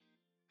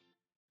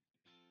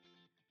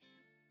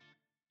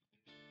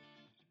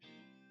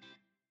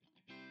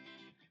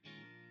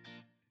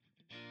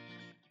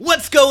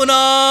What's going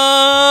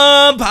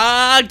on,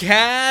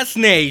 Podcast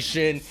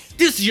Nation?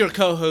 This is your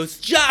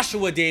co-host,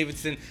 Joshua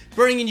Davidson,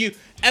 bringing you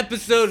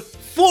episode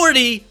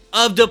 40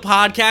 of the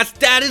podcast.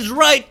 That is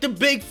right, the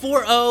big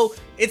 4-0.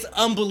 It's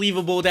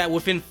unbelievable that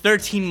within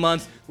 13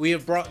 months, we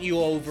have brought you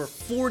over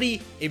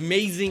 40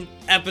 amazing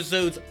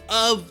episodes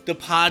of the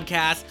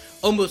podcast,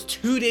 almost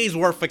 2 days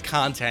worth of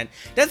content.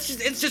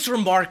 It's just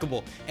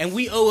remarkable, and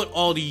we owe it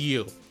all to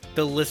you,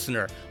 the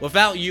listener.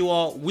 Without you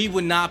all, we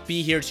would not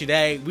be here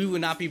today. We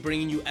would not be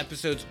bringing you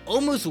episodes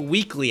almost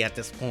weekly at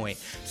this point.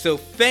 So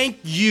thank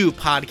you,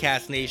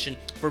 Podcast Nation,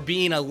 for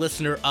being a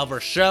listener of our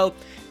show.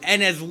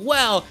 And as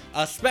well,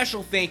 a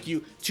special thank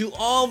you to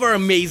all of our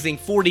amazing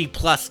 40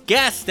 plus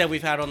guests that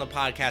we've had on the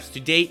podcast to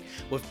date,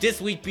 with this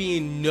week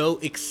being no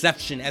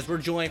exception, as we're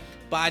joined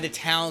by the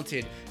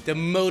talented, the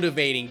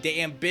motivating,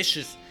 the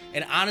ambitious,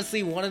 and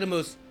honestly one of the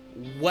most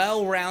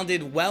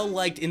well-rounded,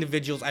 well-liked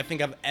individuals I think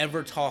I've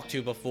ever talked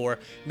to before,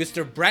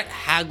 Mr. Brett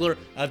Hagler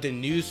of the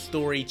News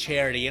Story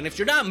Charity. And if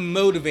you're not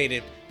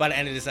motivated by the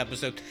end of this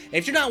episode,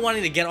 if you're not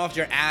wanting to get off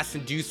your ass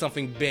and do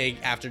something big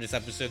after this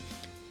episode,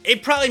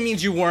 it probably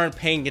means you weren't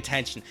paying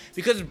attention,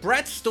 because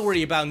Brett's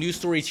story about News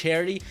Story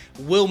Charity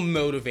will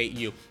motivate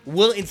you,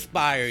 will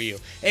inspire you.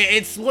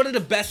 It's one of the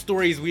best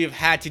stories we have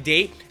had to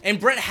date, and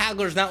Brett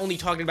Hagler is not only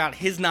talking about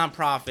his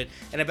nonprofit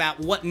and about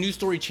what News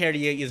Story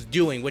Charity is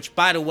doing, which,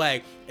 by the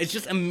way, it's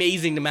just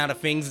amazing the amount of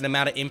things and the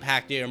amount of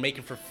impact they are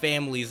making for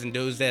families and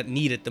those that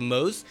need it the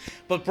most.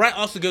 But Brett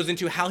also goes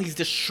into how he's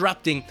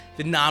disrupting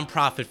the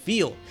nonprofit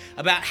field,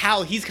 about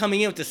how he's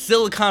coming in with the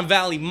Silicon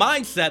Valley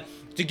mindset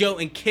to go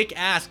and kick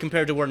ass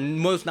compared to where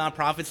most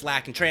nonprofits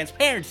lack in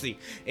transparency,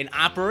 in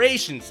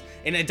operations,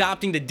 in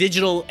adopting the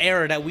digital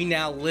era that we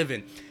now live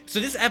in. So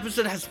this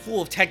episode has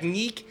full of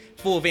technique,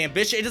 full of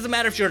ambition. It doesn't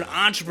matter if you're an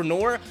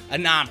entrepreneur, a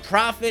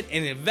nonprofit,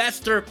 an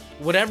investor,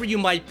 whatever you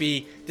might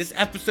be, this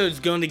episode is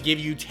going to give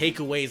you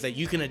takeaways that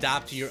you can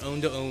adopt to your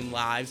own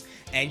lives,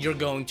 and you're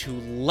going to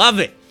love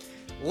it.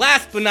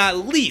 Last but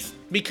not least,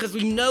 because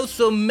we know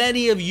so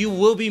many of you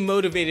will be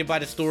motivated by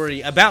the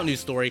story about News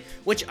Story,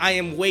 which I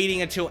am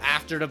waiting until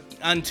after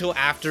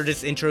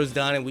this intro is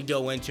done and we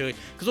go into it,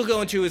 because we'll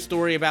go into a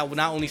story about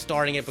not only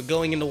starting it, but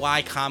going into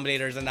Y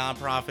Combinator as a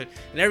nonprofit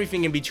and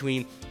everything in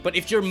between. But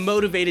if you're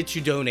motivated to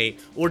donate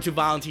or to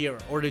volunteer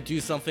or to do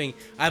something,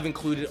 I've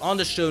included on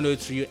the show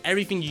notes for you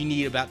everything you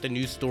need about the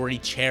News Story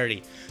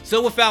Charity.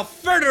 So without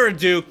further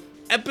ado,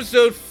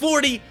 episode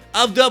 40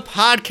 of the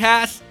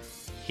podcast,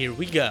 here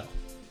we go.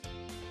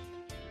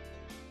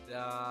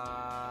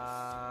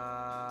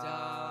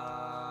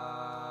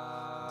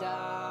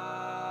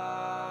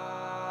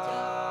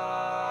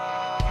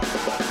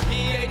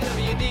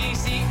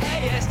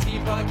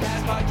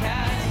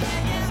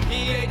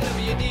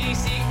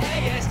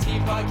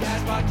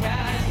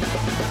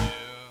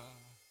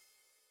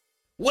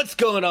 What's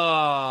going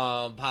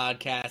on,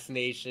 Podcast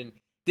Nation?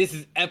 This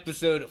is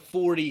episode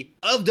 40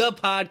 of the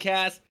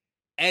podcast.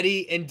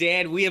 Eddie and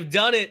Dan, we have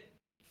done it.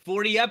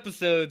 40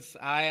 episodes.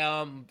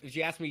 If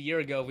you asked me a year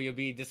ago if we would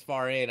be this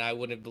far in, I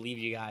wouldn't believe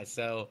you guys.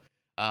 So,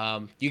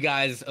 you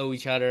guys owe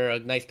each other a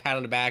nice pat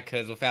on the back,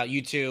 because without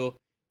you two,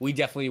 we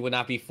definitely would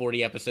not be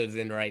 40 episodes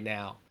in right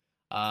now.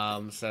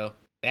 So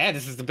yeah,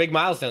 this is the big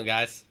milestone,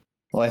 guys.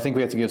 Well, I think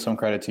we have to give some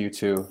credit to you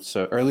too,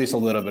 or at least a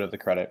little bit of the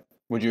credit.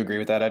 Would you agree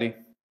with that, Eddie?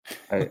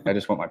 I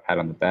just want my pat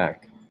on the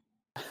back.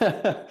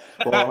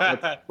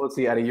 Well, let's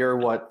see, Eddie. You're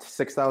what,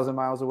 6,000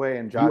 miles away,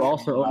 and Josh. You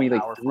also owe me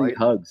like 3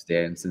 hugs,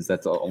 Dan, since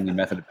that's the only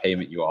method of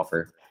payment you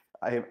offer.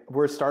 I'm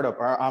a startup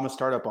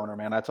owner,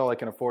 man. That's all I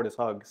can afford is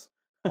hugs.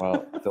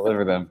 Well,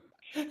 deliver them.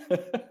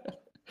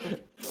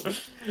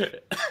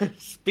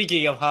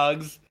 Speaking of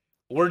hugs,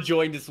 we're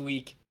joined this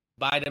week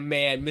by the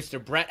man,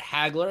 Mr. Brett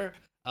Hagler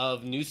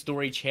of News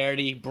Story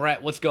Charity.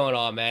 Brett, what's going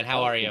on, man?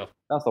 How are you?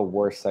 That's the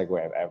worst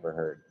segue I've ever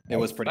heard. It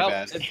was pretty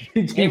bad.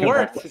 It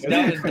worked.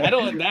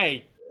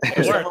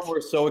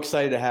 We're so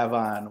excited to have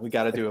on. We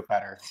got to do it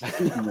better.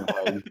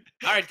 All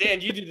right,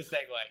 Dan, you do the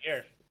segue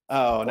here.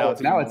 Oh, now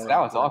it's awkward.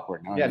 Now it's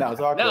awkward. No, it's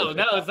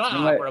not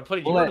awkward. I'm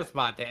putting you on the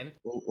spot, Dan.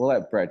 We'll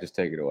let Brett just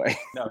take it away.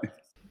 No.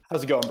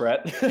 How's it going,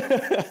 Brett?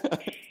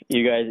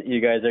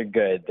 You guys are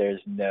good.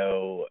 There's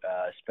no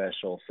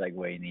special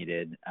segue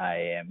needed. I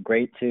am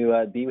great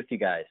to be with you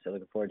guys. So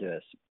looking forward to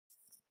this.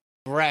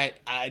 Brett,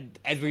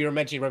 as we were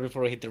mentioning right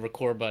before we hit the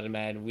record button,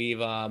 man, we've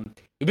been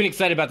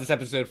excited about this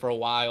episode for a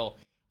while.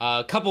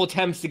 A couple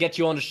attempts to get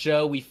you on the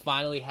show. We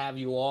finally have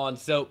you on.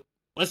 So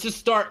let's just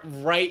start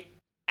right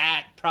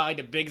at probably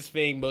the biggest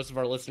thing most of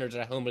our listeners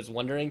at home is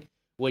wondering,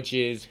 which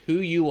is who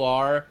you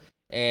are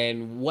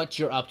and what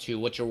you're up to,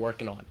 what you're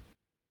working on.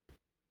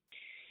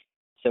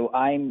 So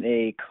I'm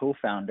a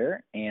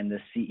co-founder and the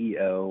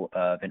CEO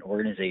of an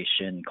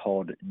organization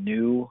called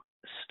New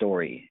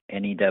Story,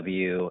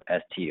 Newstory,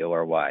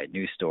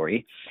 New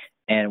Story.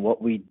 And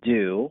what we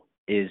do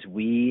is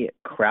we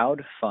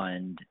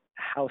crowdfund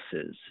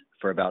houses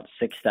for about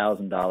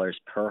 $6,000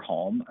 per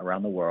home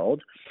around the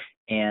world.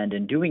 And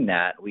in doing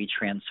that, we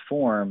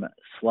transform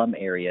slum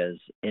areas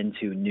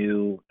into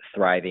new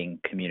thriving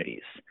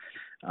communities.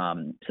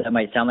 So that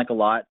might sound like a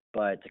lot,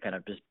 but to kind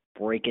of just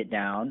break it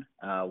down.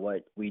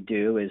 What we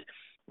do is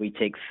we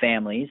take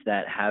families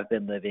that have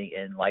been living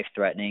in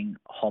life-threatening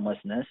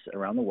homelessness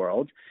around the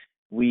world.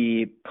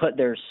 We put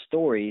their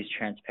stories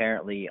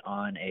transparently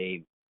on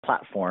a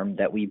platform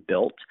that we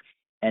built,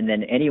 and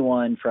then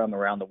anyone from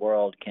around the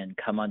world can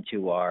come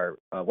onto our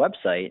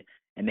website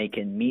and they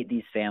can meet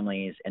these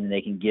families and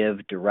they can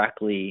give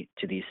directly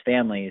to these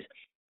families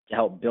to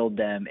help build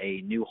them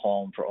a new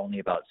home for only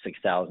about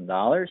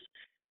 $6,000.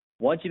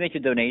 Once you make a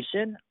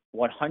donation,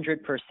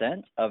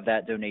 100% of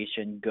that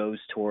donation goes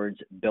towards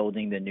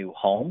building the new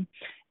home.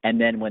 And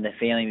then when the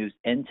family moves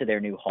into their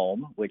new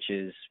home, which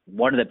is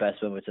one of the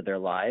best moments of their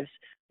lives,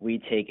 we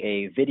take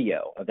a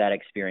video of that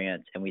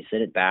experience and we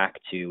send it back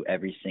to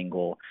every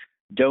single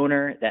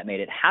donor that made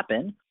it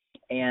happen.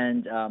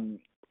 And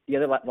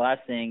the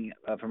last thing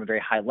from a very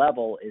high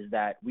level is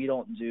that we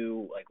don't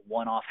do like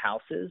one-off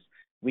houses.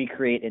 We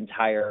create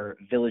entire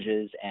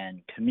villages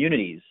and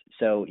communities.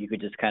 So you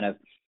could just kind of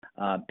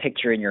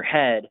picture in your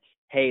head,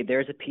 hey,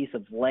 there's a piece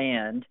of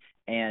land,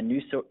 and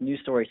New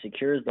Story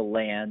secures the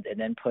land and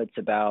then puts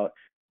about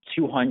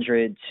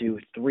 200 to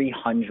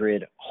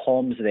 300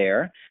 homes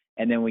there.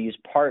 And then we use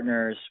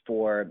partners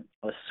for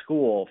a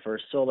school, for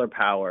solar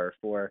power,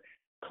 for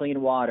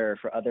clean water,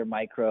 for other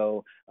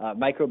micro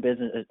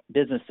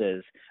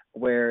businesses,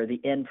 where the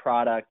end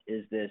product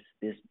is this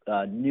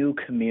new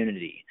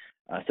community.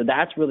 So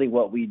that's really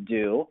what we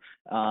do.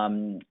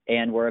 And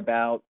we're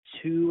about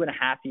 2.5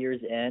 years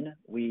in.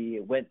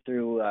 We went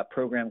through a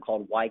program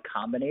called Y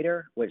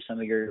Combinator, which some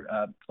of your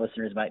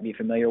listeners might be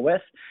familiar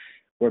with.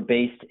 We're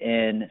based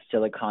in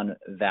Silicon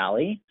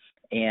Valley,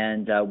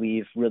 and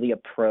we've really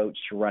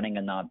approached running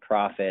a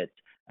nonprofit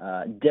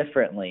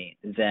differently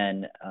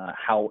than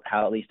how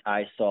at least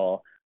I saw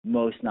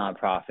most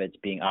nonprofits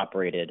being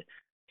operated.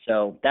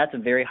 So that's a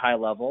very high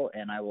level,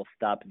 and I will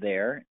stop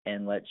there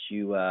and let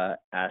you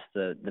ask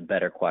the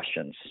better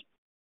questions.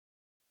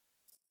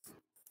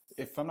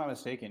 If I'm not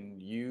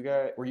mistaken,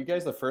 were you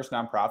guys the first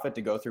nonprofit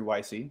to go through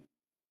YC?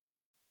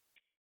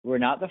 We're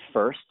not the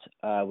first.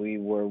 We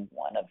were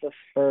one of the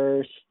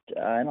first.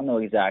 I don't know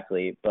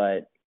exactly,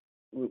 but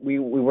we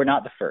were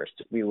not the first.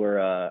 We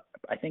were,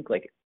 I think,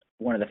 like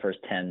one of the first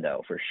 10,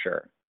 though, for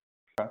sure.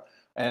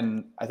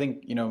 And I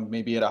think,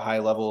 maybe at a high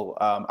level,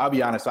 I'll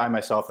be honest, I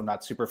myself am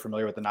not super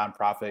familiar with the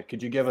nonprofit.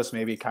 Could you give us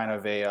maybe kind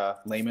of a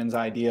layman's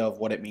idea of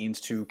what it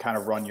means to kind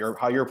of run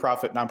how your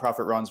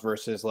nonprofit runs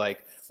versus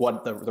like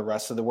what the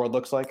rest of the world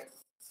looks like?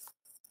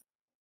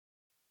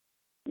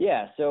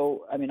 Yeah.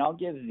 So, I mean, I'll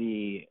give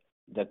the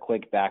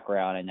quick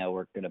background. I know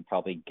we're going to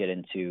probably get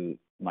into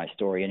my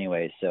story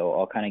anyway. So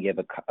I'll kind of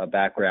give a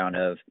background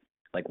of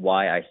like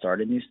why I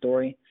started New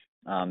Story.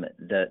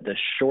 The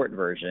short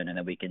version, and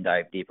then we can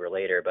dive deeper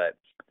later, but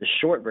the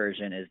short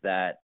version is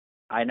that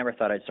I never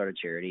thought I'd start a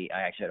charity.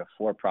 I actually had a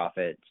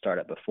for-profit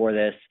startup before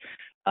this.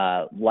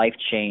 Life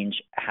change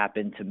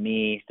happened to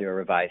me through a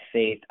revived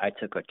faith. I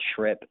took a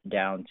trip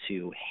down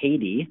to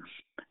Haiti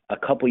a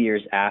couple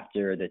years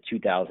after the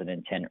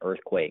 2010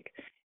 earthquake.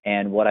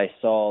 And what I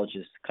saw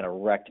just kind of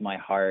wrecked my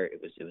heart.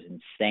 It was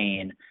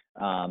insane,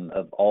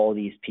 of all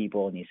these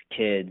people and these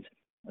kids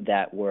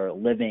that were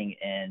living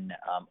in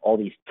all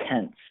these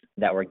tents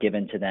that were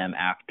given to them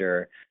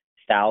after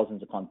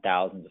thousands upon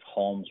thousands of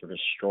homes were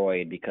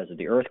destroyed because of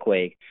the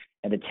earthquake.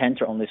 And the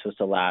tents are only supposed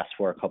to last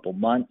for a couple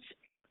months.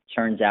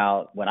 Turns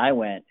out when I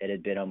went, it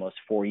had been almost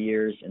 4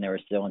 years and they were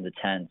still in the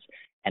tents.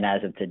 And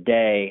as of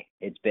today,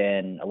 it's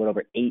been a little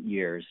over 8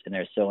 years and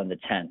they're still in the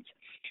tents.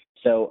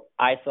 So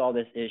I saw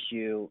this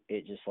issue.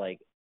 It just like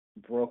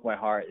broke my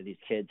heart that these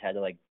kids had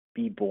to like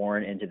be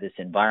born into this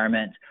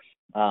environment.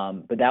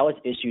 But that was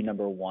issue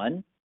number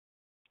one.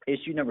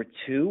 Issue number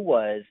two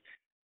was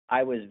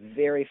I was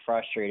very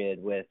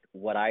frustrated with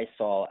what I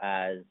saw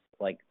as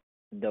like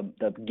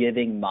the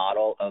giving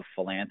model of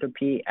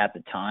philanthropy at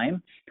the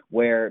time,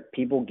 where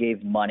people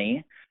gave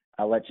money,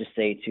 let's just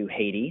say to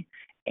Haiti.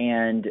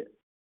 And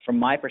from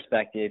my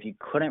perspective, you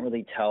couldn't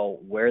really tell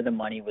where the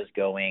money was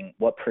going,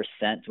 what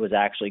percent was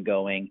actually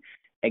going,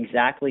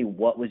 exactly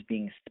what was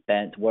being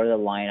spent, what are the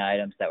line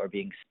items that were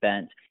being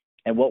spent,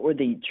 and what were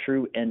the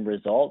true end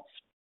results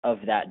of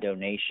that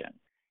donation.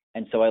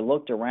 And so I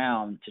looked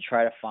around to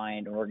try to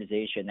find an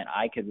organization that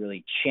I could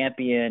really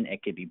champion, and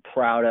could be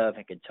proud of,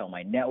 and could tell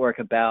my network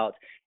about,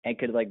 and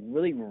could like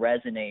really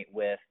resonate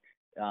with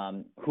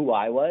who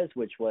I was,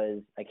 which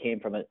was I came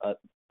from a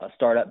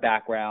startup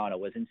background. I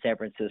was in San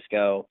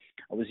Francisco.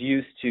 I was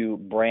used to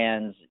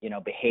brands,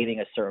 behaving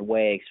a certain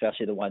way,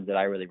 especially the ones that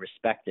I really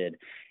respected.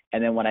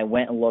 And then when I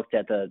went and looked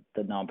at the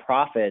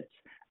nonprofits,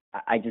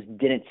 I just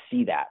didn't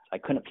see that. I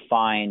couldn't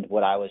find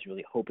what I was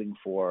really hoping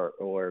for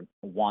or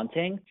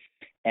wanting.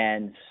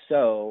 And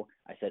so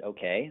I said,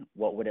 okay,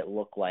 what would it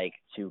look like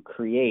to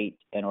create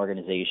an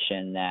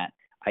organization that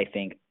I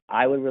think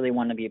I would really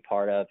want to be a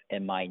part of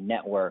and my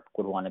network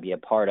would want to be a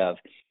part of?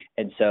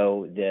 And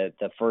so the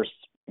first,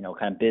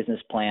 kind of business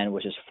plan,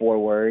 which is 4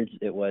 words,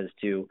 it was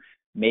to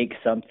make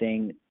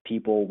something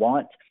people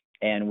want.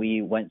 And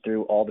we went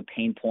through all the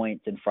pain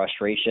points and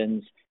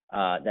frustrations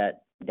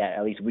that that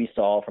at least we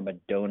saw from a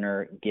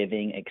donor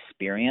giving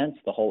experience,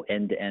 the whole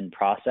end-to-end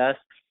process.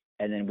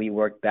 And then we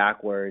worked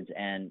backwards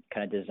and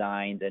kind of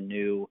designed a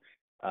new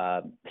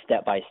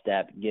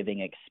step-by-step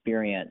giving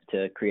experience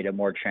to create a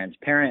more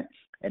transparent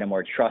and a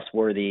more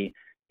trustworthy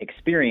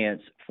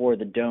experience for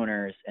the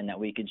donors, and that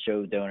we could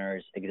show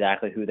donors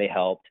exactly who they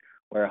helped,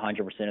 where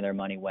 100% of their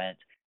money went,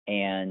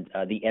 and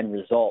the end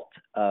result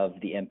of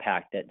the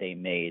impact that they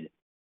made.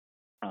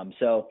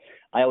 So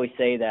I always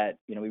say that,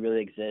 we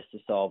really exist to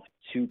solve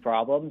two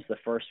problems. The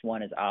first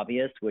one is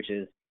obvious, which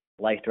is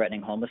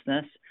life-threatening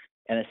homelessness.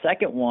 And the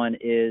second one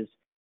is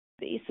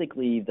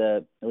basically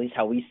at least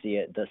how we see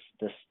it,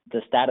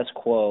 the status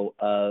quo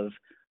of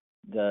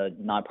the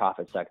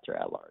nonprofit sector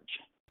at large.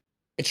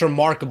 It's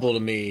remarkable to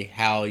me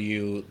how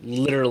you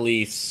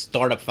literally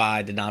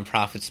startupified the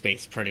nonprofit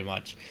space pretty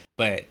much,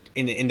 but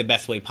in the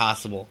best way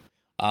possible.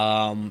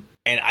 And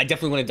I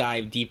definitely want to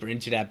dive deeper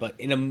into that, but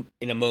in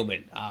a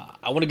moment,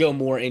 I want to go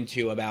more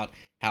into about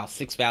how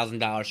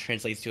 $6,000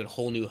 translates to a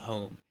whole new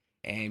home,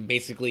 and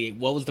basically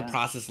what was the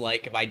process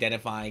like of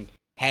identifying,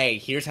 hey,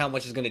 here's how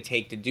much it's going to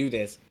take to do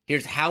this,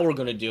 here's how we're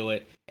going to do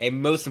it,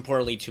 and most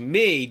importantly to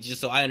me, just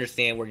so I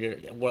understand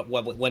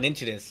what went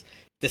into this,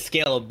 the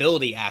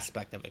scalability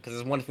aspect of it, because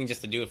it's one thing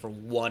just to do it for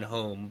one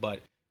home,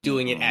 but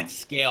doing it at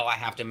scale, I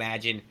have to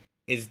imagine,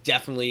 is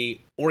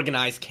definitely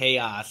organized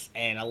chaos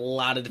and a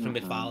lot of different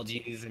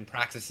mythologies and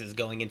practices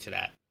going into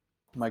that.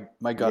 My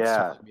gut's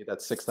telling me that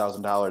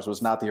 $6,000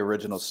 was not the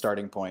original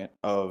starting point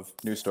of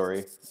New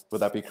Story.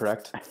 Would that be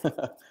correct?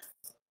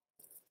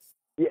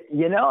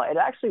 It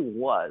actually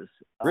was.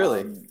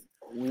 Really?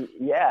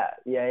 Yeah.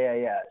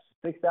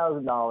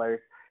 $6,000,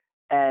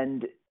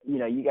 and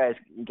you guys,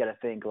 you got to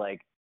think like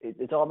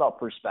it's all about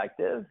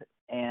perspective.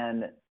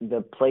 And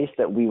the place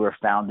that we were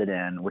founded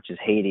in, which is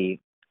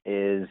Haiti,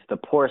 is the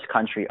poorest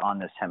country on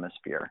this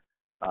hemisphere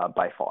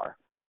by far.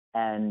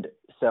 And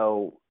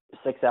so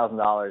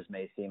 $6,000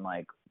 may seem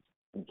like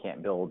you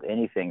can't build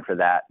anything for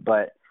that,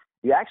 but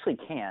you actually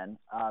can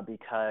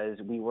because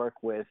we work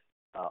with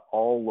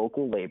all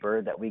local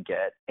labor that we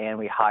get, and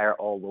we hire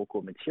all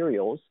local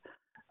materials.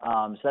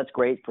 So that's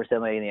great for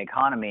stimulating the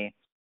economy.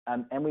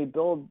 And we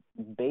build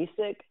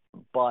basic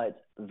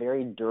but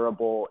very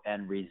durable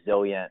and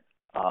resilient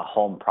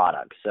home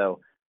products. So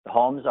the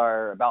homes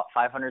are about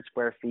 500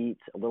 square feet,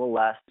 a little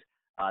less.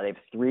 They have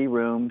 3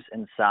 rooms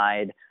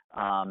inside.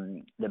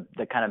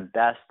 The kind of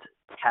best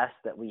test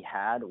that we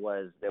had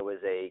was there was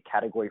a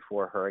Category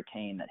 4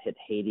 hurricane that hit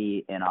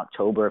Haiti in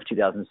October of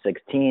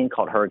 2016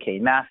 called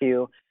Hurricane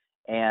Matthew.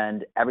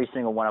 And every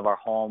single one of our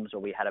homes, or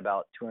we had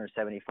about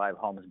 275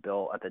 homes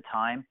built at the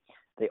time,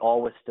 they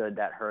all withstood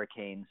that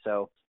hurricane.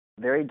 So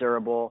very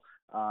durable.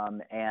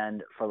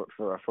 And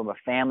from a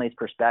family's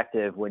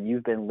perspective, when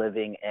you've been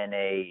living in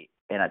a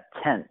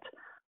tent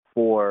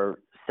for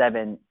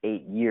 7-8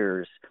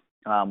 years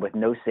with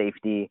no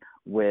safety,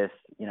 with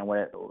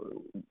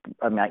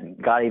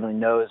God even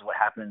knows what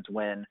happens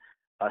when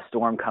a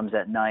storm comes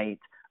at night,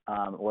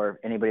 or if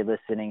anybody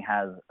listening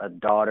has a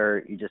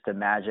daughter, you just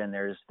imagine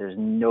there's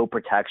no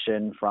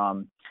protection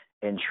from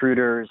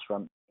intruders,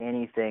 from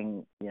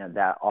anything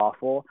that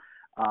awful.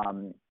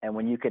 And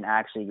when you can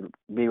actually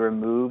be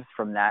removed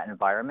from that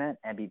environment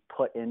and be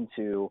put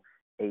into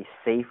a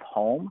safe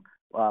home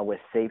with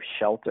safe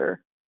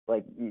shelter,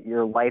 like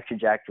your life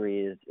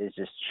trajectory is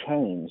just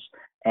changed.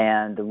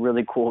 And the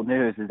really cool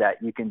news is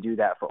that you can do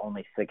that for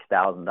only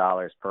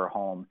 $6,000 per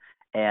home.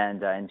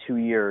 And in 2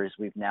 years,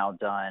 we've now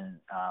done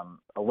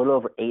a little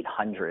over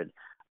 800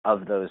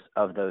 of those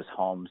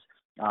homes.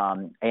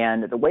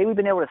 And the way we've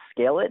been able to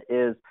scale it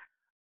is,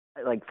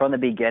 like, from the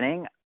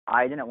beginning,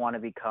 I didn't want to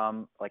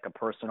become like a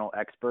personal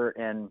expert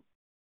in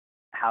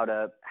how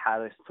to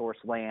source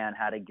land,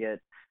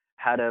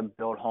 how to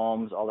build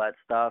homes, all that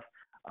stuff.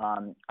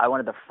 I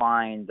wanted to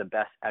find the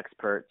best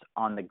experts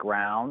on the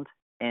ground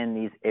in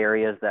these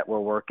areas that we're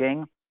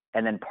working,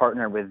 and then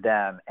partner with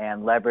them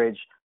and leverage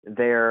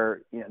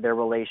their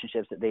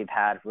relationships that they've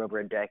had for over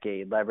a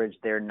decade, leverage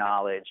their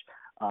knowledge,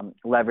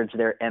 leverage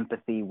their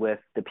empathy with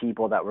the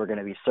people that we're going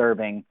to be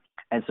serving.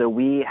 And so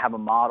we have a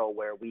model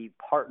where we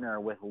partner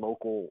with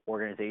local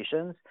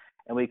organizations,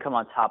 and we come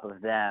on top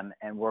of them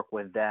and work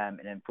with them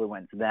and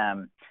influence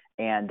them.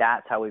 And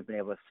that's how we've been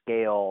able to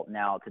scale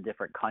now to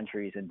different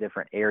countries and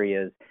different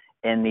areas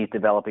in these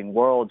developing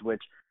worlds,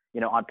 which,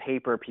 on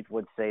paper, people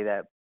would say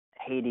that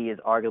Haiti is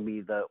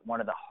arguably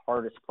one of the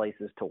hardest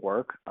places to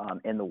work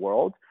in the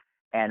world.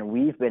 And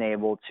we've been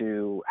able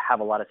to have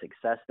a lot of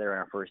success there in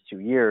our first 2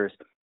 years.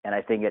 And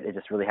I think it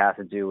just really has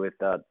to do with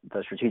the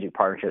strategic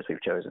partnerships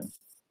we've chosen.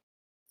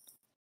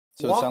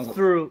 So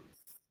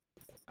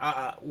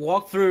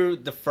walk through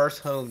the first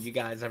home you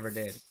guys ever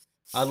did.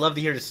 I'd love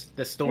to hear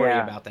the story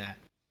about that.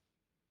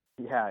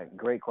 Yeah,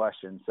 great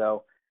question.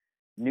 So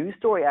New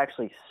Story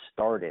actually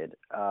started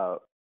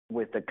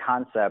with the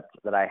concept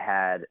that I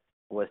had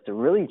was to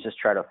really just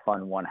try to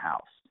fund one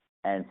house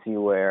and see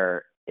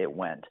where it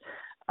went.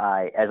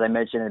 As I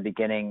mentioned in the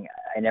beginning,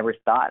 I never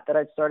thought that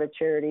I'd start a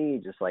charity.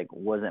 It just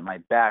wasn't my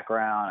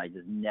background. I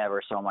just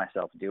never saw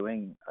myself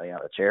doing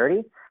a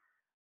charity.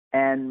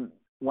 And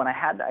when I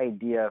had the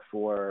idea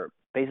for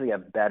basically a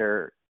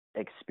better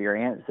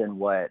experience than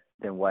what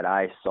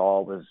I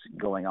saw was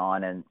going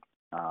on in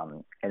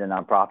the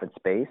nonprofit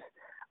space,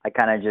 I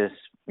kind of just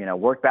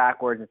worked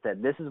backwards and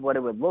said, this is what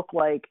it would look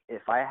like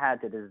if I had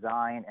to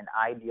design an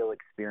ideal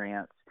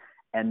experience.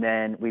 And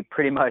then we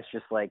pretty much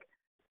just like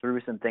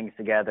threw some things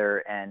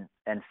together and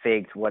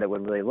faked what it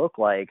would really look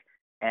like,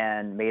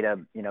 and made a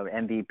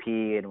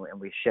MVP, and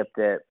we shipped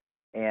it,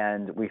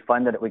 and we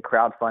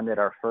crowdfunded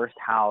our first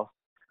house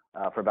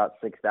for about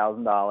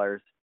 $6,000,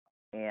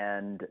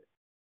 and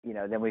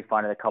then we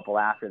funded a couple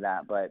after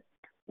that. But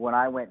when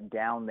I went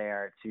down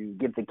there to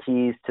give the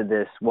keys to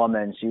this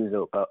woman,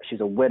 she's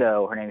a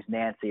widow. Her name's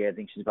Nancy. I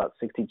think she's about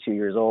 62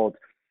 years old.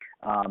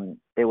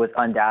 It was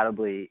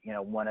undoubtedly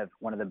one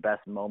of the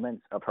best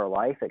moments of her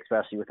life,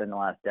 especially within the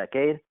last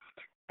decade.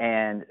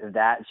 And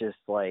that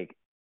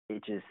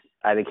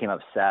I became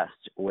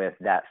obsessed with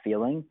that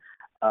feeling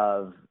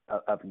of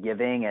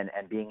giving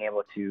and being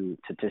able to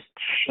just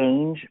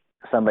change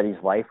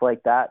somebody's life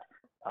like that.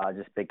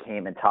 Just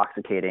became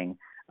intoxicating.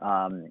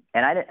 And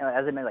I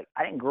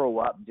didn't grow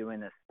up doing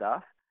this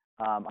stuff.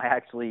 I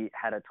actually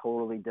had a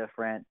totally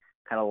different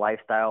kind of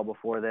lifestyle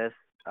before this.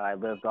 I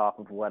lived off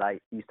of what I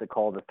used to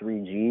call the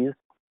 3 Gs,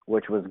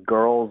 which was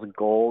girls,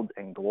 gold,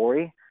 and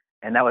glory.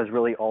 And that was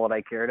really all that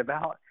I cared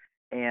about.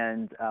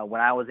 And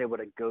when I was able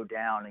to go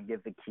down and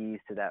give the keys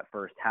to that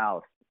first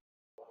house,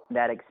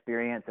 that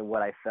experience and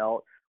what I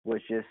felt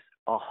was just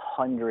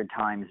 100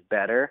 times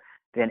better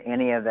than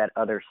any of that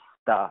other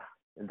stuff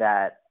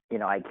that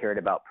I cared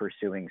about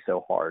pursuing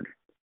so hard.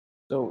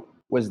 So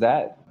was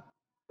that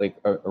like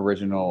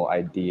original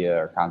idea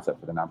or concept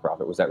for the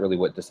nonprofit? Was that really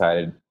what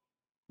decided?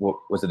 What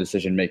was the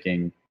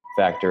decision-making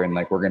factor in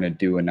like, we're going to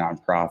do a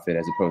nonprofit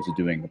as opposed to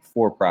doing a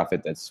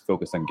for-profit that's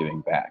focused on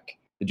giving back?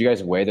 Did you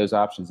guys weigh those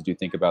options? Did you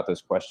think about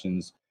those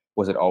questions?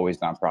 Was it always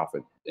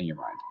nonprofit in your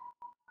mind?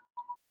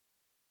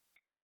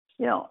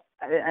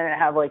 I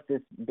have like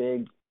this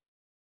big,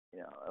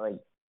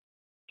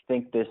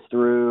 think this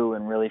through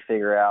and really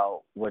figure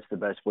out what's the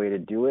best way to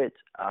do it.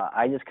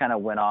 I just kind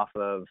of went off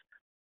of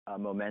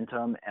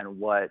momentum and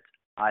what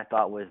I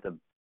thought was the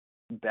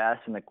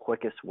best and the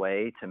quickest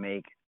way to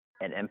make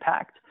an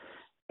impact,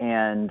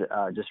 and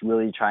just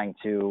really trying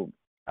to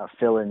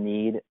fill a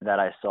need that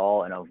I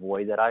saw and a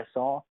void that I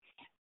saw.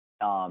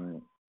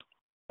 And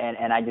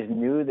I just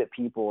knew that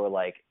people were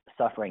like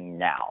suffering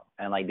now,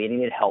 and like they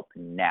needed help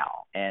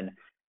now. And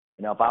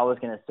if I was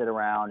going to sit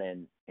around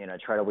and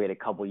try to wait a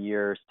couple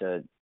years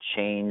to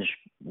change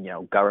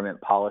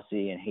government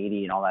policy in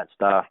Haiti and all that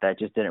stuff, that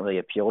just didn't really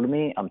appeal to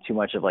me. I'm too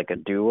much of like a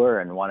doer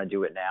and want to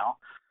do it now.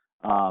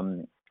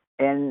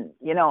 And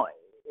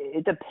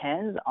it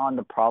depends on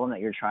the problem that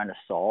you're trying to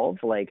solve.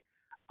 Like,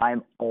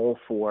 I'm all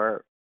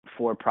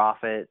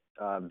for-profit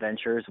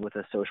ventures with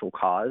a social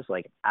cause,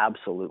 like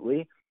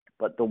absolutely.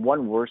 But the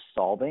one we're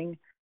solving,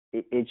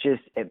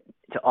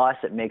 to us,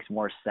 it makes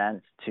more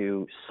sense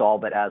to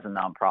solve it as a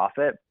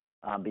nonprofit,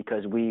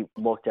 because we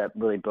looked at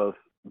really both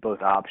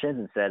options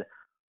and said,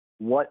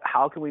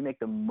 how can we make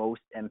the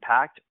most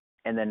impact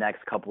in the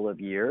next couple of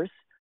years?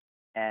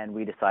 And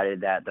we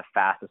decided that the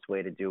fastest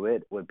way to do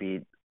it would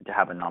be to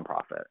have a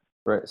nonprofit.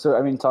 Right. So,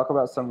 I mean, talk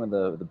about some of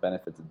the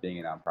benefits of being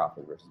a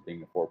nonprofit versus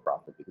being a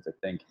for-profit, because I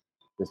think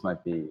this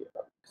might be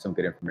some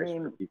good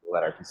information for people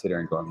that are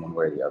considering going one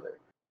way or the other.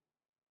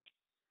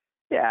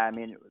 Yeah, I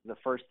mean, the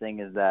first thing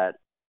is that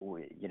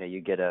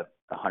you get a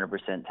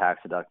 100%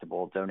 tax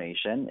deductible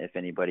donation if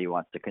anybody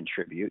wants to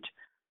contribute.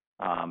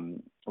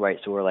 Right.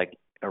 So we're like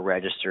a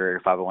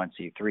registered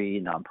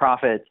 501c3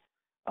 nonprofit.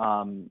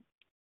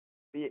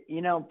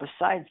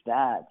 Besides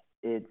that,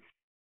 it's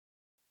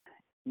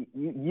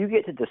you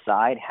get to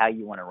decide how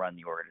you want to run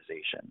the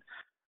organization,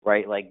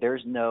 right? Like,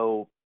 there's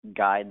no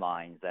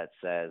guidelines that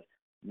says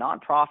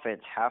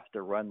nonprofits have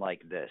to run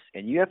like this,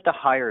 and you have to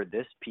hire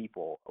this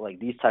people, like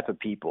these type of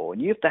people,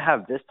 and you have to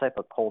have this type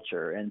of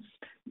culture, and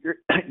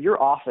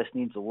your office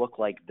needs to look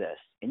like this,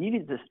 and you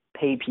need to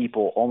pay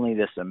people only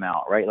this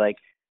amount, right? Like,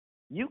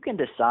 you can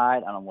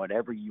decide on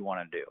whatever you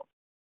want to do.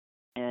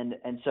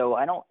 And so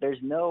there's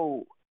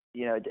no,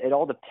 it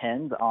all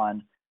depends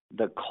on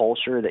the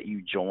culture that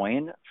you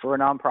join for a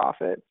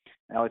nonprofit.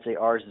 And I would say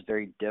ours is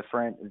very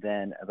different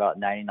than about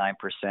 99%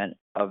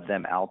 of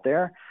them out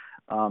there.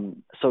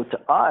 So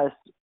to us,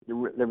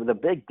 the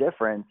big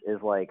difference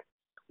is like,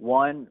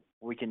 one,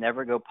 we can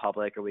never go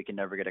public or we can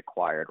never get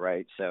acquired,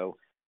 right? So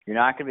you're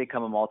not going to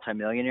become a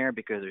multimillionaire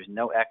because there's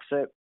no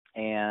exit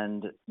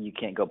and you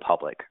can't go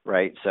public,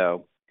 right?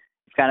 So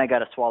you've kind of got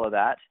to swallow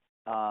that.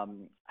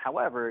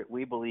 However,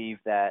 we believe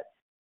that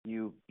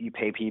you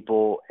pay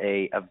people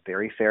a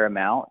very fair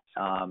amount.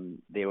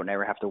 They will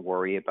never have to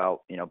worry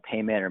about,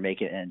 payment or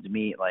making ends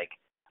meet. Like,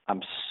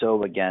 I'm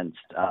so against,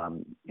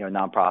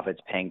 nonprofits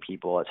paying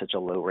people at such a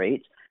low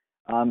rate.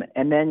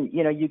 And then,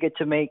 you get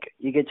to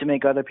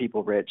make other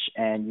people rich,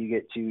 and you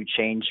get to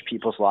change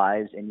people's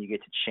lives, and you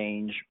get to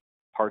change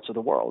parts of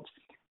the world.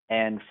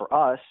 And for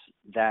us,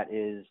 that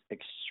is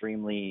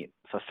extremely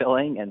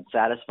fulfilling and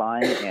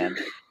satisfying. And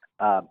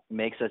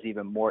makes us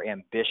even more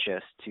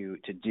ambitious to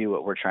do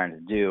what we're trying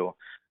to do.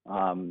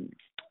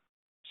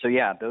 So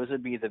yeah, those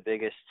would be the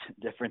biggest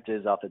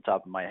differences off the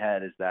top of my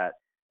head. Is that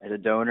as a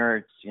donor,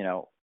 it's,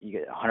 you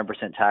get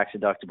 100% tax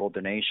deductible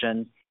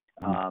donation.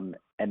 And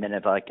then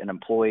if like an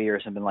employee or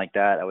something like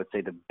that, I would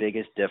say the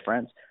biggest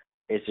difference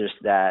is just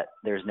that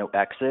there's no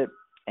exit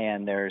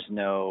and there's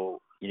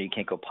no, you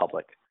can't go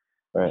public.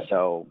 Right.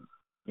 So,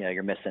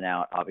 you're missing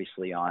out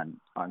obviously on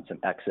some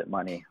exit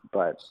money,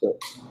 but.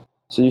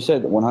 So you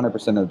said that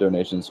 100% of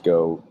donations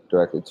go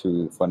directly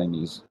to funding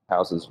these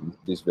houses,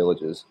 these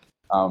villages,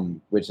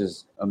 which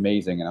is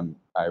amazing. And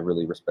I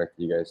really respect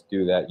that you guys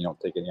do that. You don't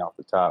take any off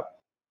the top.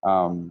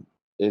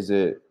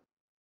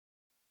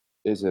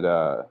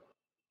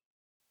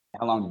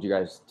 How long did you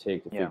guys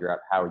take to figure out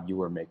how you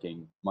were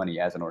making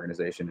money as an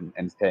organization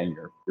and paying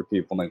your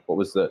people? Like,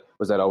 was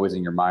that always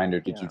in your mind,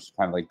 or did you just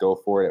kind of like go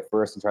for it at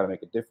first and try to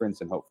make a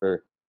difference and hope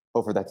for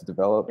that to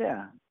develop?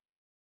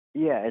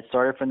 Yeah, it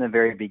started from the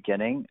very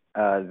beginning.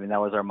 And that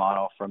was our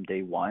model from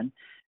day one.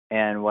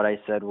 And what I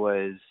said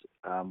was,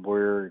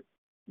 we're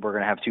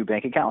going to have 2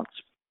 bank accounts.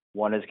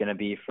 One is going to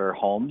be for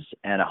homes,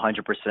 and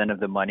 100% of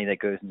the money that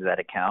goes into that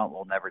account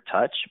we'll never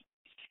touch.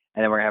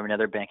 And then we're going to have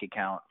another bank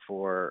account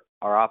for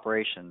our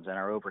operations and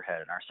our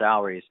overhead and our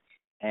salaries.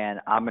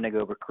 And I'm going to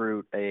go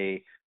recruit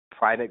a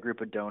private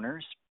group of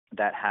donors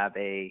that have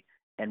a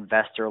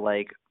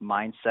investor-like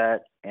mindset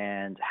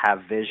and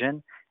have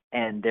vision.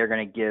 And they're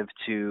going to give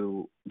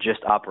to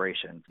just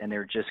operations, and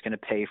they're just going to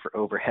pay for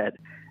overhead.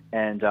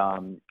 And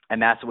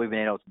that's what we've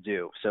been able to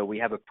do. So we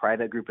have a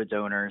private group of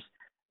donors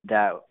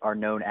that are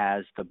known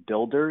as the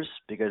builders,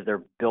 because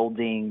they're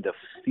building the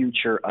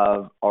future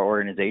of our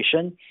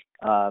organization.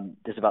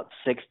 There's about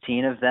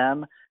 16 of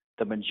them.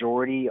 The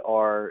majority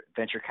are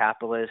venture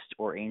capitalists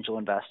or angel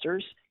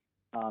investors,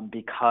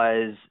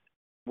 because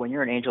when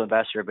you're an angel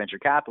investor or venture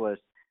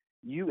capitalist,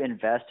 you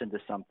invest into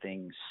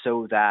something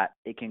so that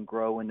it can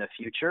grow in the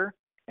future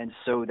and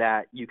so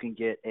that you can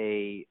get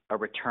a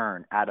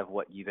return out of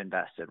what you've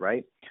invested,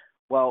 right?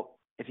 Well,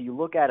 if you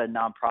look at a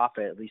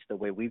nonprofit, at least the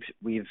way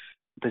we've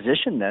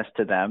positioned this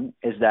to them,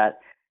 is that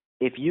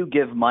if you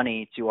give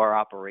money to our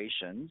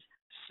operations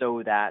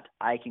so that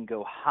I can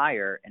go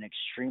hire an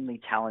extremely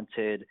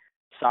talented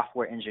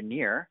software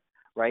engineer,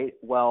 right?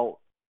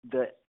 Well,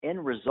 the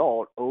end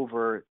result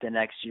over the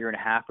next year and a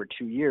half or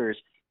 2 years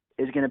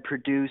is going to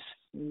produce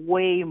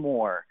way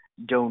more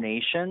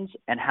donations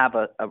and have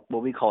a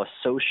what we call a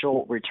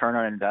social return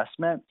on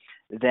investment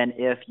than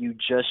if you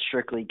just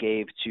strictly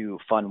gave to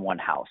fund one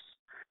house,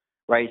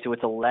 right? So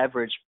it's a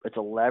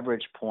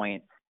leverage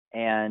point,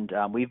 and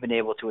we've been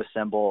able to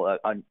assemble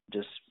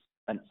just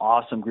an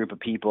awesome group of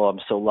people. I'm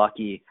so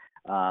lucky.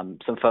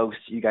 Some folks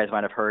you guys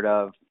might have heard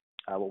of.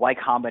 Y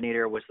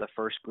Combinator was the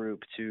first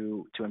group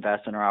to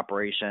invest in our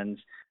operations.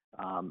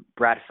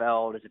 Brad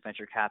Feld is a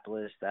venture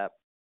capitalist that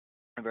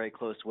I'm very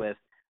close with.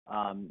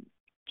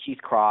 Keith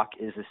Kroc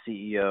is the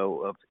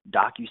CEO of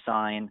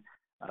DocuSign.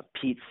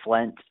 Pete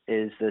Flint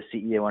is the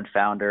CEO and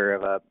founder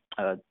of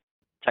a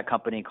tech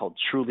company called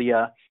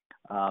Trulia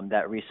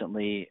that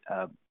recently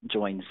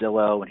joined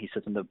Zillow, and he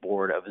sits on the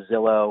board of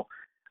Zillow.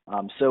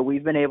 So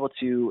we've been able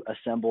to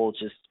assemble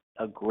just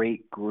a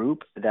great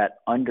group that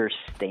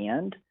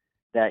understand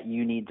that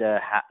you need to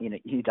you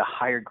need to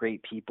hire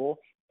great people,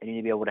 and you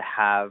need to be able to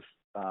have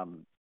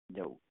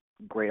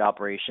great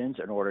operations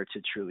in order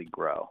to truly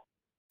grow.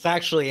 It's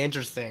actually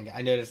interesting.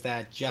 I noticed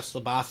that Jeff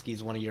Slabowski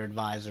is one of your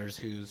advisors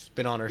who's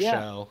been on our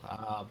show.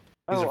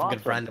 He's a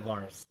good friend of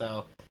ours.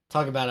 So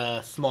talk about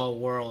a small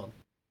world.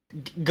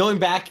 Going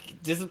back,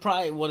 this is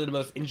probably one of the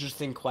most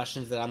interesting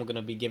questions that I'm going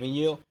to be giving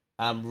you.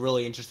 I'm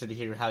really interested to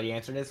hear how you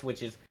answer this,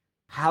 which is,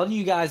 how do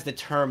you guys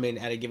determine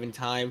at a given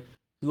time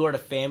who are the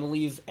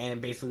families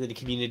and basically the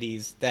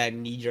communities that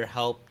need your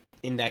help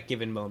in that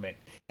given moment?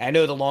 And I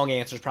know the long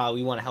answer is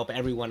probably we want to help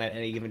everyone at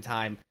any given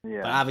time,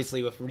 but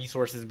obviously with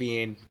resources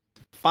being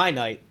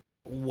finite,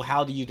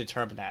 how do you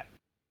determine that?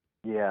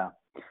 Yeah,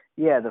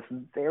 the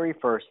very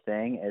first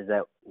thing is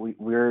that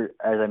we're,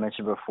 as I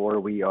mentioned before,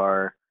 we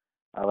are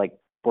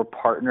we're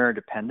partner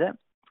dependent,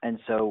 and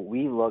so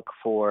we look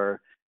for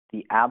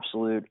the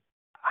absolute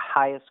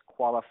highest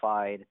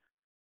qualified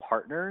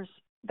partners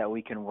that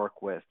we can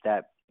work with,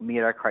 that meet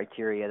our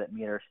criteria, that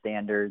meet our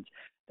standards,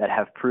 that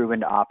have proven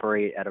to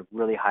operate at a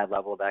really high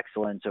level of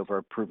excellence over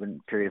a proven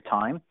period of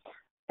time.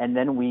 And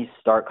then we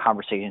start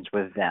conversations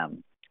with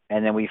them.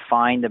 And then we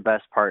find the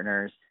best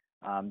partners.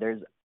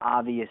 There's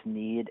obvious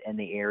need in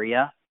the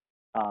area,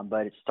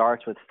 but it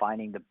starts with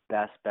finding the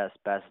best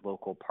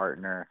local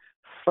partner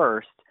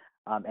first.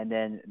 And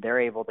then they're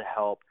able to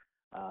help,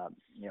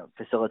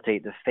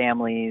 facilitate the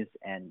families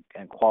and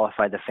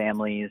qualify the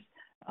families.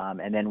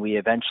 And then we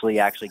eventually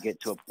actually get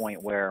to a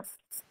point where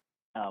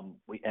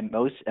in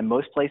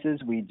most places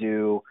we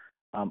do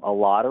a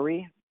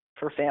lottery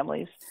for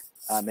families.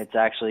 It's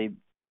actually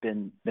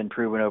been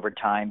proven over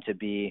time to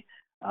be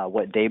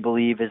what they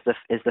believe is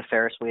the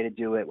fairest way to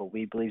do it, what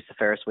we believe is the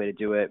fairest way to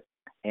do it,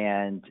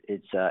 and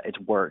it's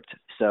worked.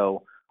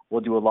 So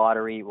we'll do a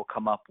lottery. We'll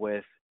come up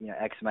with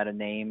X amount of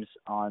names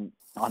on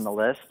the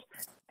list,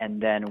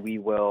 and then we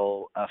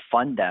will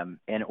fund them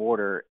in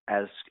order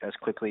as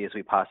quickly as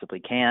we possibly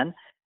can.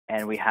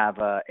 And we have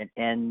an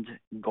end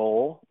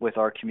goal with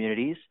our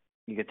communities.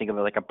 You could think of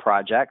it like a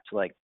project.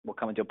 Like we'll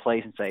come into a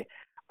place and say,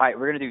 all right,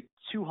 we're going to do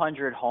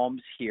 200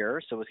 homes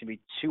here. So it's going to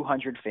be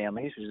 200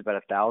 families, which is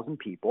about 1,000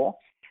 people.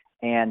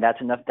 And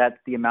that's enough. That's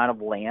the amount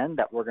of land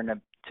that we're going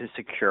to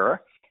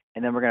secure.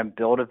 And then we're going to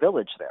build a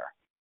village there.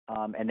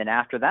 And then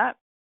after that,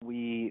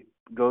 we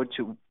go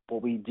to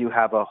we do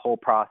have a whole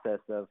process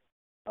of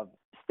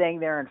staying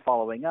there and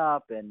following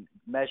up and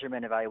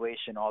measurement,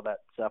 evaluation, all that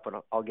stuff,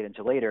 what I'll get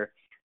into later.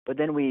 But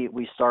then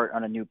we start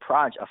on a new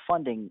project, a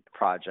funding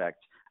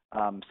project.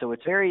 So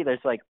it's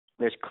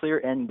there's clear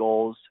end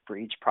goals for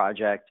each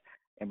project,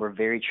 and we're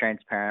very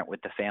transparent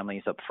with the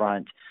families up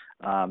front.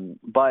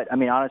 But I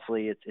mean,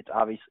 honestly, it's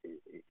obviously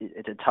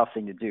it's a tough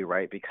thing to do,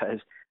 right? Because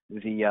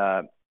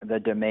the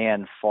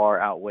demand far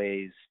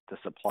outweighs the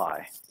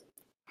supply.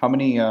 How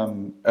many,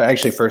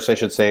 actually, first I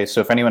should say,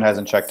 so if anyone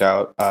hasn't checked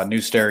out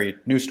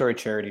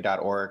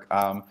newstorycharity.org,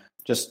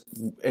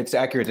 it's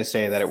accurate to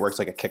say that it works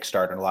like a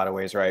Kickstarter in a lot of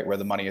ways, right? Where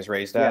the money is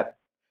raised at.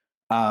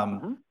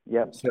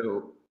 Yep.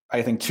 So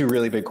I think two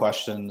really big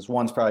questions.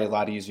 One's probably a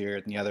lot easier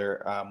than the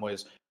other,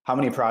 was how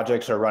many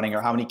projects are running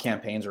or how many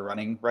campaigns are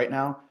running right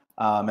now?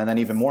 And then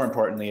even more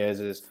importantly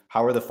is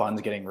how are the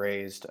funds getting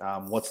raised?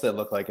 What's that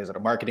look like? Is it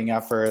a marketing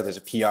effort? There's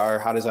a PR?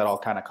 How does that all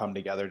kind of come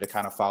together to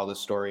kind of follow this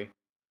story?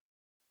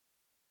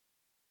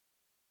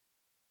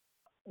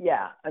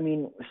 Yeah, I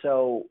mean,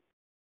 so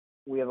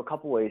we have a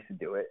couple ways to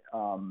do it.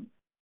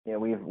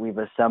 We've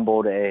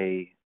assembled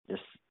a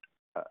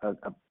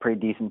pretty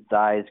decent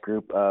sized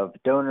group of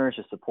donors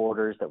or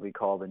supporters that we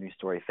call the New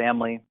Story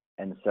family,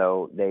 and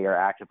so they are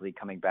actively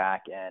coming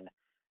back and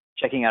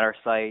checking out our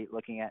site,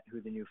 looking at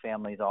who the new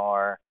families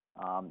are,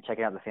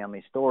 checking out the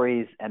family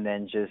stories, and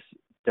then just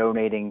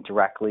donating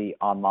directly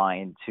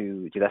online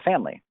to that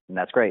family, and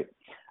that's great.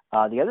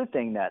 The other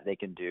thing that they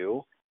can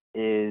do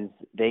is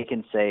they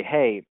can say,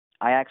 hey,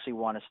 I actually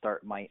want to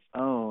start my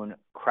own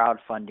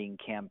crowdfunding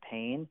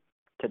campaign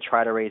to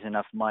try to raise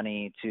enough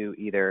money to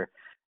either,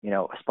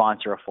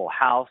 sponsor a full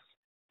house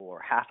or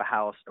half a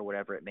house or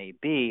whatever it may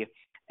be.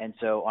 And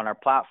so on our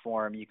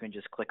platform, you can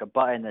just click a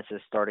button that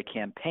says start a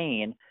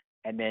campaign,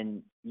 and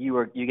then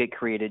you get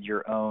created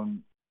your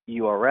own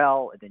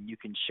URL, and then you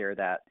can share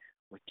that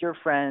with your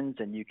friends,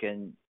 and you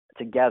can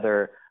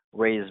together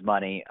raise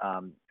money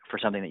for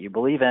something that you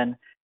believe in.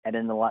 And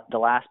then the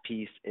last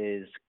piece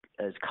is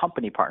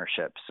company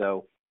partnerships.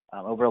 So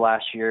over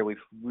last year, we've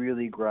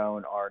really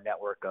grown our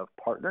network of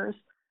partners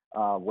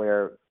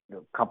where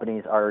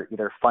companies are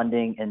either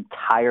funding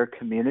entire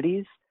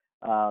communities.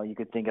 You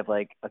could think of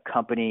like a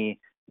company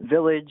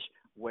village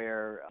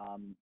where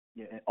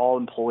all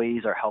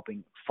employees are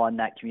helping fund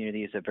that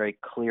community. It's a very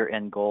clear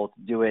end goal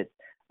to do it.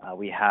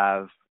 We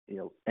have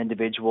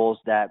individuals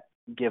that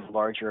give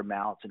larger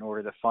amounts in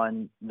order to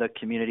fund the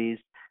communities,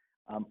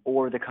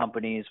 or the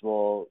companies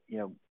will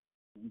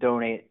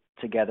donate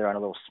together on a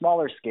little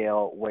smaller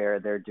scale where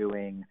they're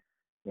doing,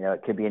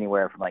 it could be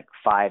anywhere from like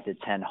 5 to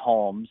 10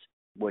 homes,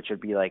 which would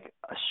be like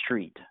a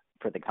street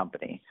for the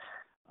company.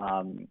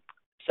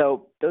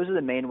 So those are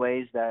the main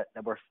ways that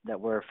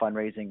we're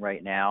fundraising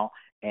right now.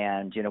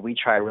 And, we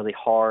try really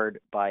hard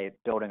by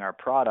building our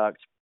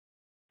product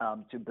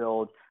to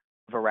build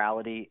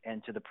virality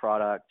into the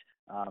product,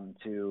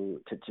 to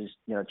just,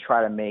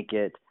 try to make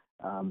it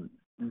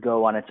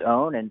go on its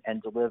own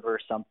and deliver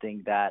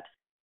something that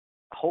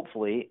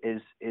hopefully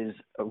is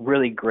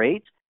really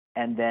great,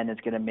 and then it's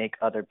going to make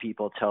other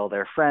people tell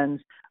their friends,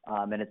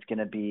 and it's going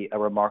to be a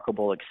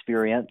remarkable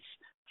experience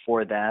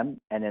for them,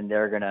 and then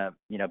they're going to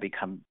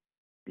become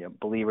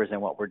believers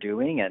in what we're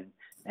doing and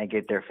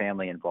get their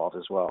family involved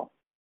as well.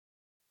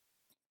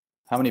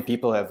 How many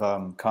people have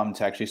come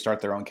to actually start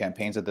their own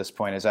campaigns at this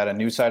point? Is that a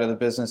new side of the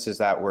business? Is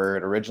that where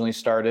it originally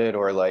started,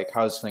 or like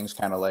how's things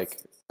kind of like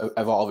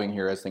evolving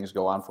here as things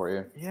go on for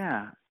you?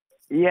 Yeah,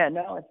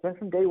 no, it's been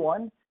from day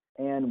one.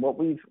 And what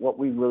we've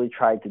really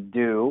tried to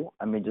do,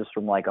 I mean, just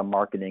from like a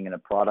marketing and a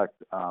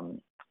product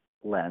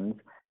lens,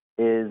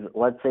 is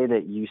let's say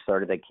that you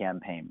started a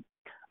campaign.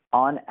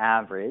 On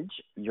average,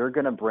 you're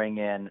going to bring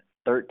in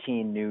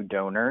 13 new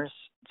donors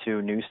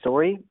to New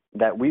Story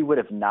that we would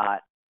have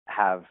not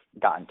have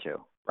gotten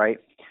to, right?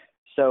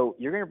 So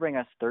you're going to bring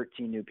us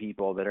 13 new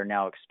people that are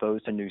now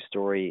exposed to New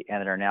Story and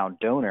that are now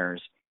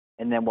donors.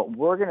 And then what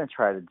we're going to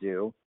try to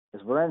do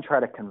is we're going to try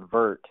to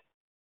convert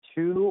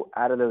 2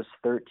 out of those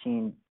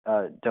 13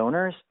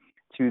 donors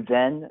to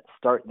then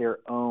start their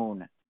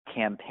own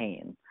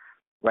campaign,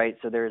 right?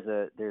 So there's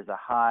a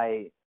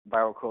high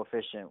viral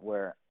coefficient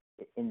where,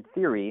 in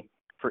theory,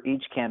 for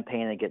each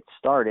campaign that gets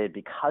started,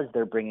 because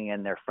they're bringing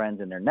in their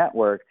friends in their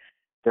network,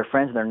 their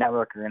friends in their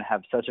network are going to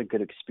have such a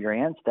good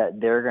experience that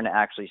they're going to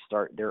actually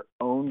start their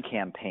own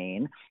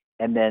campaign,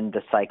 and then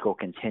the cycle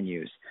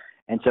continues.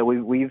 And so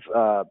we've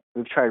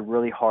tried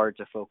really hard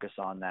to focus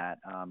on that,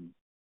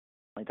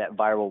 like that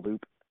viral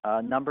loop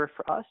number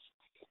for us,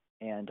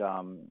 and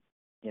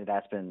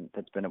that's been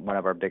one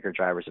of our bigger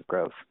drivers of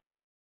growth.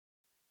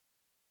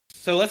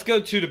 So let's go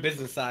to the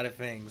business side of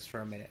things for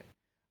a minute.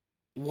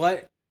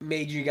 What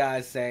made you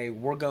guys say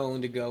we're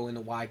going to go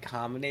into Y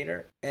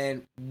Combinator,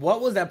 and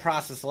what was that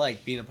process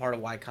like being a part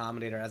of Y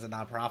Combinator as a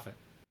nonprofit?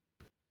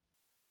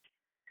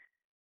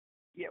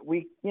 Yeah,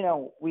 we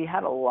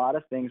had a lot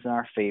of things in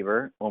our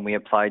favor when we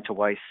applied to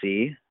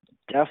YC.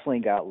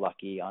 Definitely got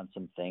lucky on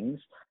some things.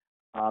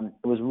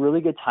 It was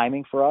really good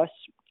timing for us.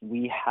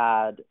 We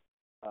had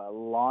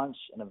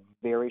launched in a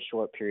very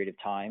short period of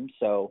time.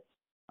 So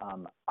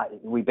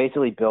we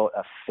basically built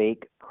a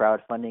fake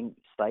crowdfunding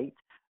site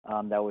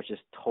that was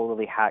just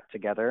totally hacked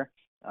together.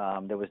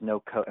 There was no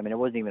code. I mean, it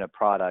wasn't even a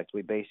product.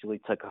 We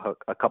basically took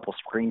a couple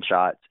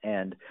screenshots,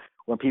 and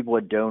when people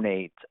would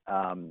donate,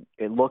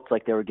 it looked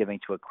like they were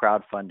giving to a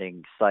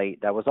crowdfunding site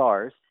that was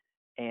ours.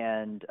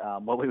 And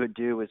what we would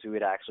do is we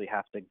would actually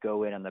have to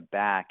go in on the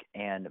back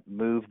and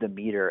move the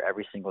meter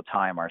every single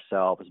time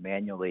ourselves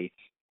manually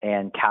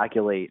and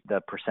calculate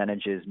the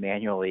percentages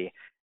manually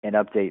and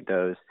update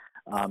those.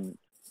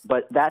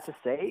 But that to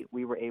say,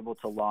 we were able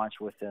to launch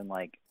within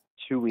like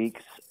 2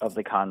 weeks of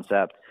the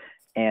concept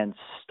and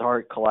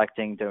start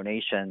collecting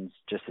donations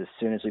just as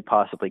soon as we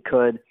possibly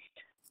could.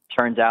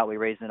 Turns out we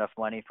raised enough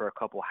money for a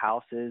couple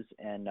houses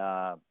in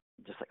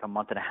just like a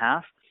month and a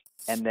half.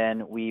 And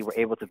then we were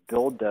able to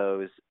build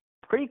those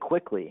pretty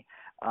quickly.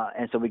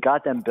 And so we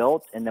got them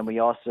built, and then we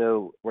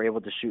also were able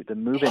to shoot the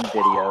move-in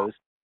videos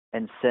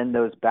and send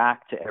those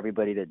back to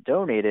everybody that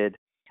donated.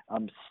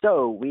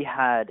 So we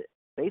had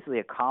basically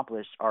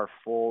accomplished our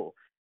full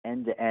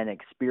end-to-end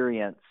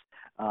experience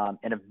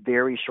in a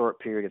very short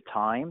period of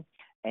time.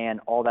 And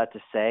all that to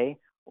say,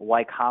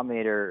 Y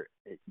Combinator,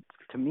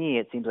 to me,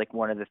 it seems like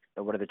one of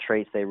the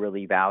traits they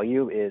really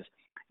value is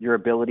your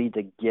ability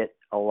to get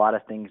a lot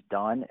of things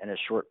done in a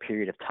short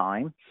period of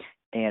time.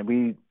 And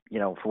we,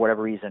 for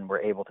whatever reason,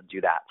 were able to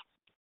do that.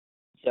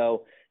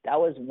 So that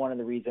was one of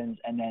the reasons.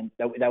 And then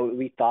that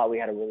we thought we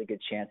had a really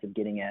good chance of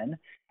getting in.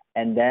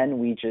 And then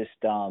we just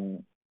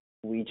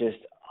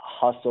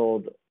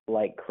hustled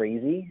like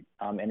crazy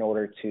in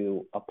order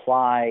to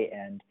apply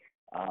and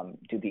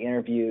do the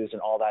interviews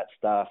and all that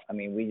stuff. I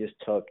mean, we just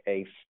took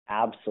a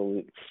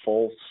absolute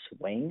full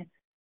swing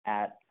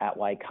at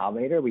Y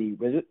Combinator.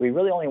 We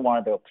really only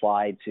wanted to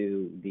apply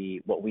to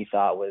what we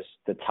thought was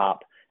the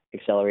top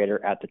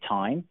accelerator at the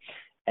time.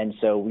 And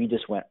so we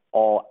just went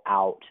all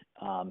out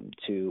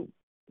to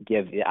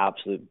give the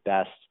absolute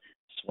best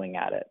swing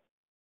at it.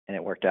 And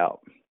it worked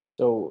out.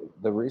 So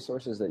the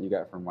resources that you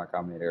got from Y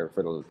Combinator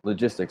for the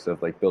logistics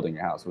of like building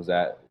a house,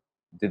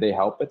 did they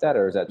help with that,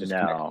 or is that just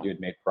connections you had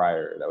made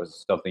prior? That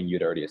was something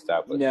you'd already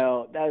established.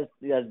 No, that's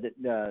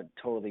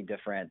totally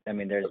different. I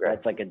mean,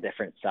 that's like a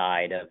different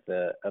side of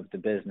the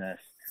business.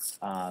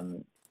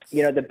 The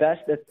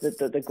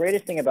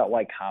greatest thing about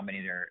Y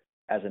Combinator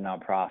as a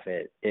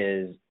nonprofit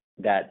is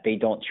that they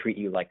don't treat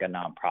you like a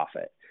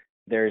nonprofit.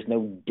 There's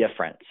no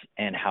difference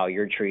in how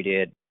you're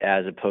treated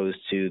as opposed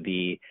to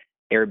the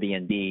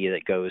Airbnb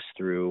that goes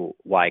through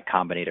Y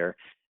Combinator.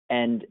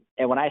 And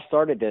when I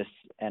started this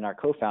and our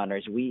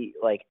co-founders,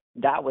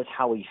 that was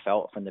how we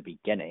felt from the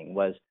beginning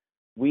was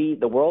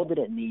the world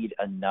didn't need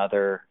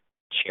another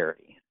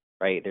charity,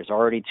 right? There's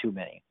already too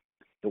many.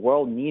 The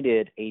world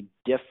needed a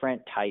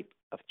different type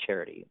of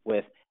charity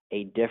with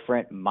a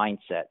different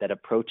mindset that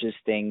approaches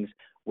things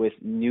with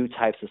new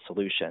types of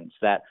solutions,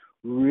 that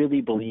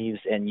really believes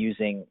in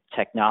using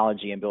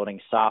technology and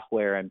building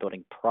software and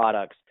building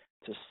products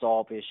to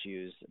solve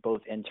issues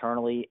both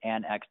internally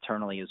and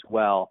externally as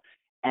well.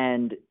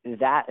 And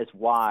that is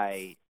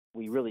why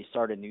we really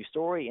started New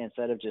Story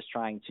instead of just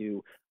trying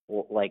to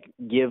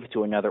give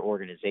to another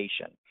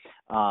organization.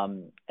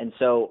 And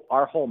so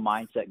our whole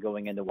mindset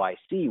going into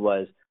YC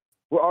was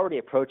we're already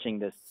approaching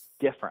this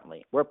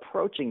differently. We're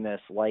approaching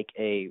this like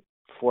a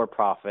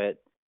for-profit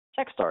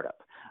tech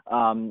startup.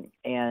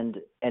 And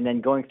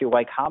then going through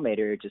Y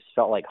Combinator, it just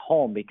felt like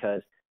home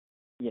because,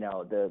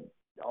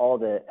 all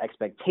the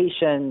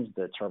expectations,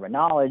 the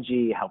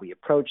terminology, how we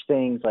approach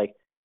things, like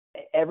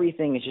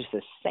everything is just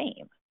the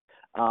same.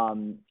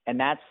 And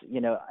that's,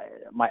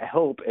 my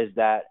hope is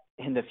that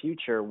in the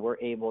future, we're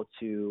able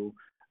to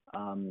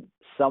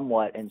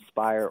somewhat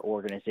inspire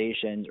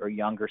organizations or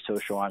younger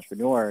social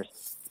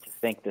entrepreneurs to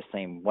think the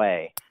same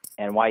way.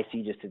 And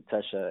YC just did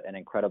such an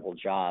incredible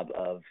job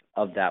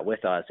of that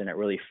with us, and it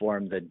really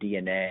formed the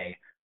DNA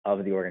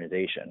of the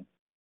organization.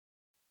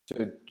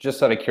 So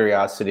just out of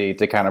curiosity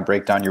to kind of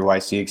break down your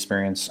YC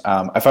experience,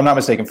 if I'm not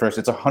mistaken, first,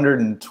 it's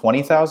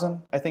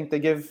 $120,000, I think they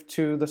give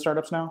to the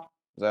startups now.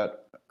 Is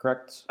that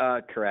correct?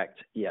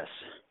 Correct. Yes.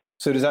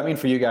 So does that mean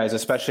for you guys,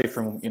 especially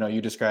from,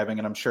 you describing,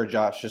 and I'm sure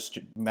Josh just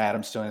mad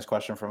I'm stealing his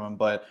question from him,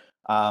 but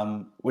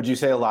would you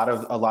say a lot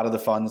of the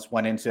funds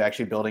went into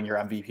actually building your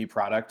MVP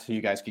product so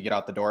you guys could get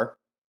out the door?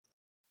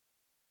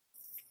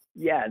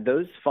 Yeah,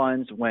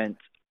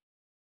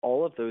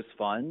 all of those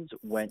funds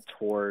went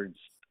towards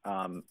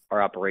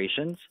our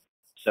operations.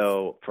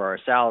 So for our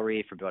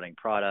salary, for building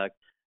product,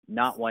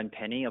 not one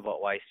penny of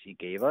what YC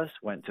gave us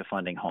went to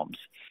funding homes.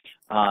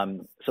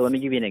 So let me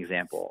give you an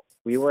example.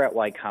 We were at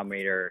Y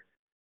Combinator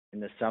in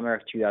the summer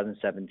of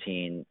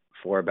 2017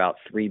 for about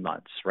 3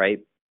 months, right?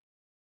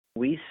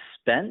 We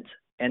spent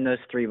in those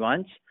 3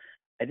 months,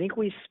 I think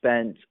we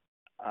spent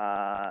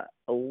a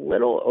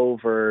little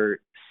over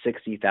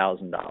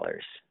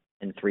 $60,000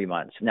 in 3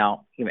 months.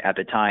 Now, at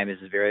the time, this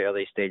is a very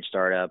early stage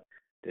startup.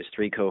 There's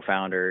 3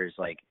 co-founders,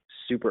 like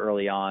super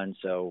early on,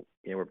 so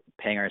we're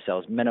paying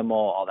ourselves minimal,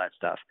 all that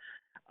stuff.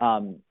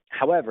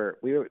 However,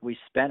 we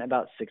spent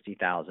about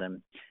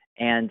 $60,000,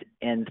 and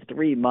in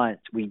 3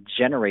 months we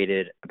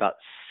generated about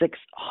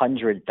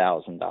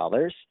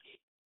 $600,000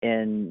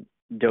 in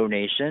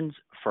donations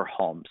for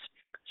homes.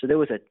 So there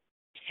was a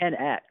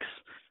 10x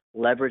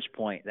leverage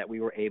point that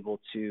we were able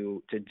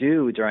to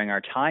do during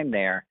our time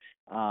there,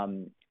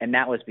 and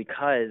that was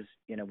because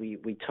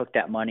we took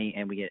that money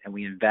and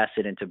we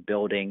invested into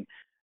building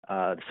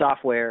the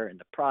software and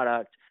the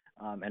product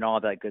and all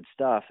that good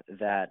stuff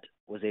that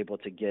was able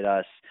to get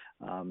us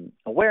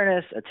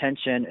awareness,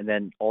 attention, and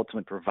then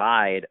ultimately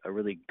provide a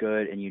really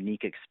good and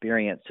unique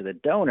experience to the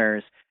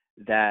donors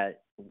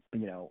that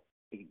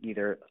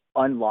either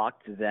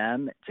unlocked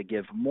them to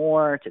give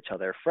more, to tell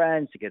their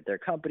friends, to get their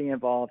company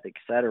involved,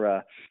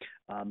 etc.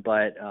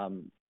 But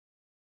to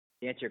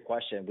answer your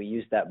question, we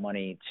used that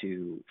money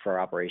for our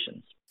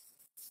operations.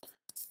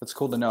 That's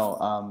cool to know.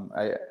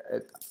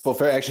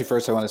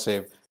 First I want to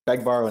say,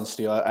 Beg, Borrow, and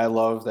Steal. I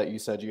love that you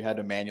said you had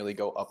to manually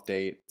go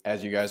update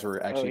as you guys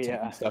were actually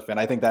taking stuff in.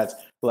 I think that's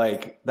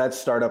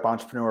startup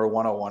entrepreneur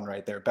 101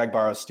 right there. Beg,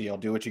 Borrow, Steal.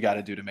 Do what you got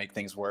to do to make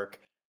things work.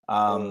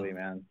 Totally,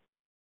 man.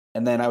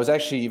 And then I was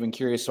actually even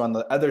curious, so on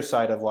the other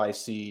side of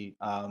YC,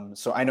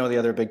 so I know the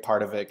other big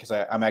part of it, because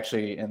I'm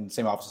actually in the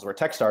same offices where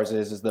Techstars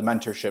is the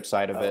mentorship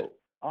side of it.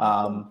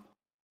 Awesome.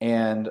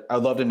 And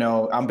I'd love to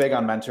know, I'm big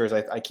on mentors.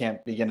 I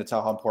can't begin to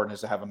tell how important it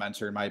is to have a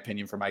mentor, in my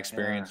opinion, from my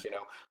experience. Yeah.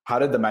 How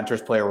did the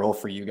mentors play a role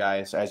for you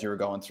guys as you were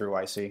going through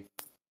YC?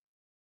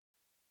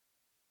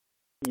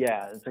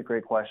 Yeah, that's a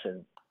great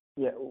question.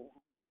 Yeah,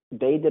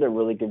 they would do a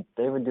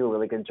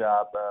really good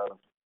job of,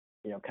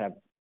 kind of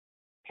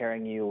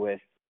pairing you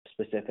with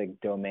specific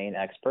domain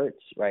experts,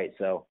 right?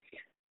 So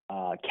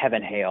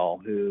Kevin Hale,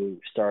 who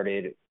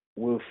started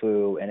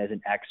Wufoo and is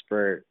an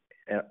expert,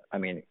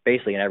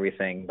 basically in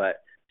everything,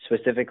 but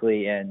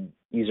specifically in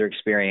user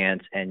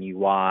experience and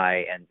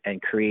UI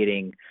and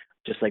creating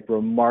just like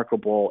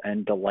remarkable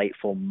and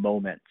delightful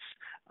moments.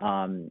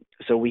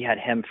 So we had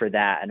him for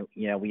that,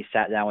 and we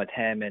sat down with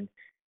him and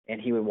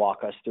he would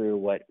walk us through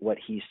what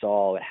he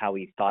saw and how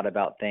he thought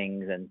about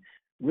things, and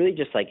really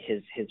just like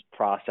his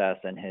process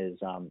and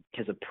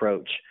his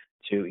approach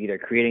to either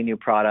creating new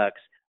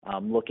products,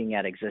 looking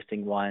at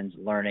existing ones,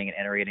 learning and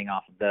iterating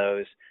off of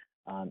those.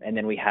 And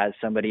then we had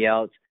somebody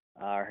else,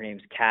 her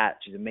name's Kat,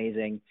 she's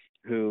amazing,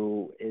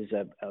 who is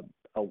a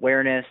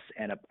awareness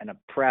and a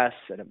press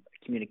and a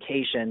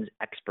communications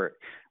expert,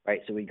 right?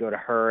 So we go to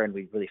her and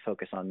we really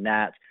focus on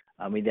that.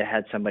 We then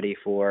had somebody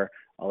for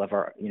all of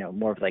our,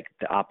 more of like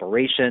the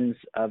operations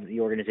of the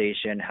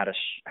organization, how to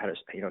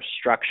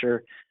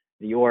structure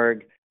the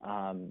org,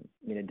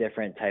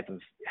 different type of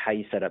how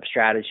you set up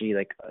strategy,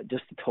 like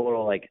just the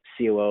total like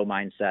COO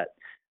mindset.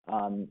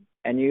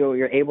 And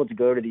you're able to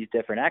go to these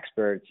different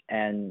experts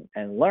and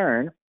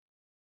learn,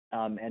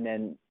 and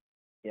then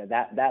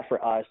that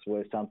for us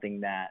was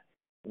something that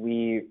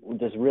we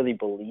just really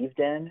believed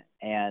in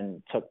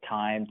and took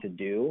time to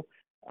do.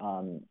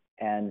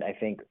 And I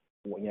think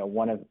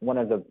one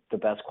of the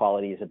best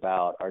qualities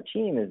about our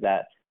team is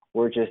that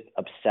we're just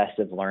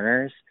obsessive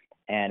learners,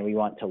 and we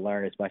want to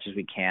learn as much as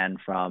we can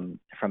from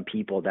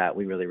people that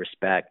we really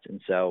respect.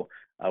 And so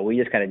we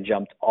just kind of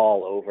jumped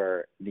all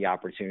over the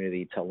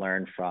opportunity to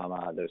learn from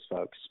those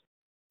folks.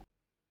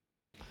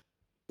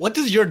 What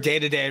does your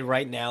day-to-day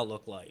right now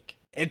look like?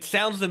 It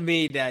sounds to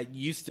me that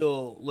you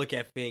still look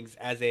at things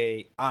as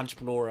a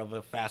entrepreneur of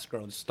a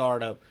fast-growing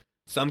startup.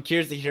 So I'm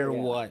curious to hear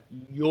what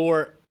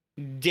your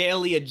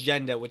daily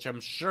agenda, which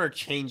I'm sure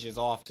changes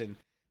often,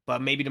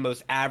 but maybe the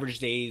most average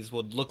days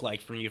would look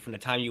like for you from the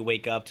time you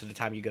wake up to the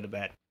time you go to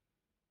bed.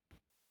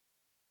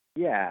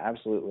 Yeah,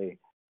 absolutely.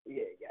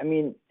 I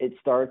mean, it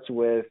starts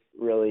with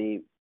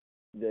really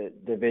the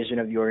vision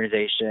of the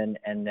organization,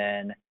 and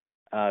then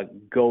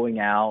going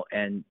out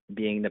and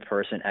being the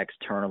person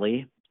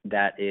externally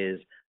that is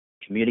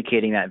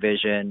communicating that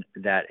vision,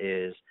 that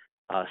is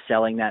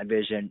selling that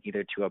vision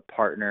either to a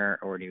partner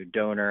or a new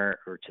donor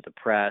or to the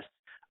press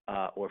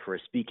or for a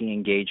speaking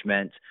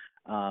engagement.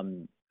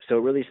 So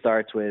it really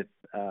starts with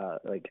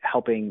like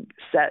helping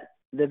set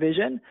the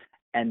vision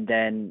and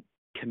then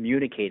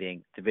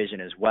communicating the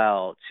vision as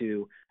well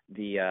to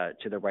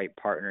the right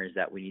partners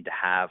that we need to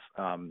have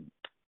part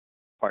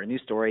of the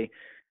news story.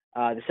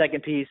 The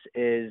second piece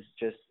is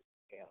just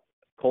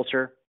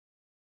culture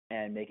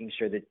and making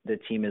sure that the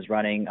team is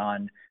running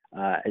on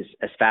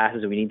as fast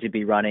as we need to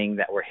be running,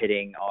 that we're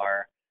hitting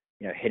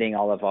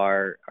all of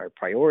our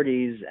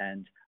priorities,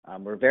 and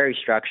we're very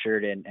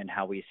structured in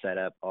how we set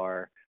up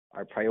our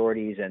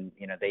priorities, and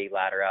they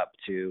ladder up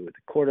to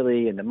the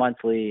quarterly and the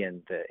monthly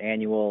and the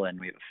annual, and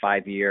we have a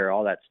 5-year,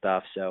 all that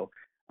stuff. So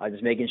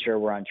just making sure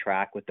we're on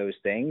track with those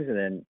things and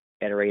then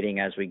iterating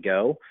as we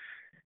go.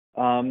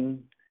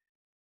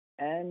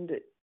 And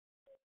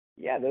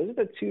yeah, those are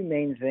the two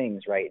main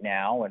things right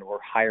now, and we're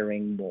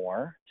hiring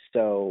more.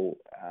 So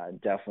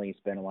definitely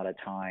spend a lot of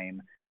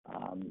time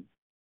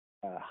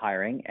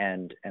hiring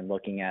and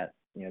looking at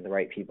the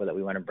right people that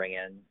we want to bring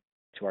in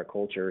to our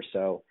culture.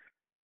 So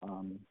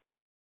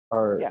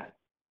Are yeah,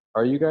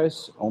 are you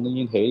guys only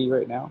in Haiti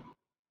right now?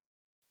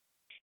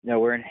 no,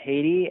 we're in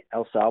Haiti,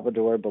 El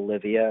Salvador,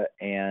 Bolivia,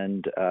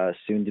 and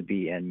soon to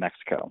be in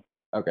Mexico.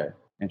 Okay,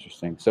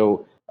 interesting.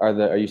 So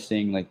are you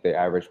seeing like the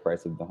average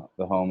price of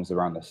the homes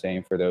around the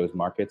same for those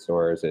markets,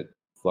 or is it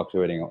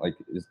fluctuating? Like,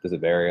 does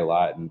it vary a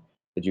lot? And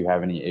did you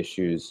have any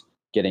issues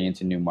getting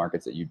into new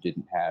markets that you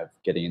didn't have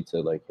getting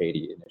into like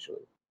Haiti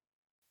initially?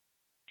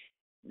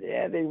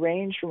 Yeah, they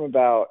range from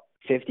about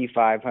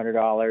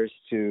 $5,500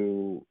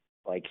 to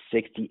like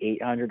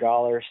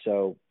 $6,800.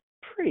 So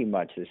pretty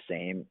much the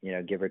same,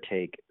 give or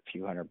take a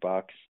few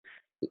 $100.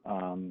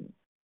 Um,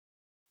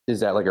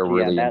 Is that like a so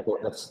yeah, really that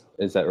important?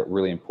 Is that a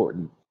really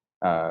important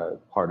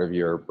part of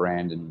your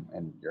brand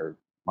and your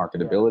yeah.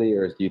 marketability,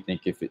 or do you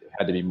think if it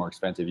had to be more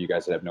expensive, you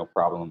guys would have no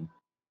problem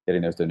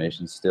getting those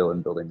donations still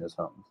and building those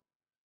homes?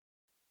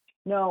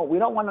 No, we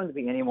don't want them to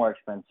be any more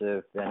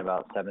expensive than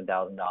about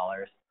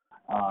 $7,000.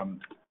 Um,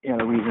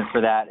 the reason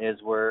for that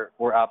is we're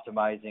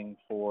optimizing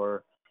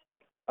for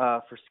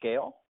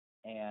scale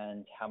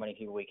and how many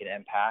people we can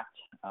impact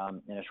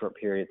in a short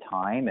period of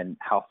time, and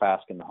how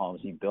fast can the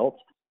homes be built.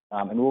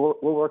 And we're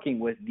working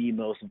with the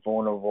most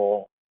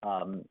vulnerable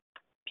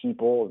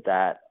people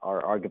that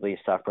are arguably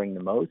suffering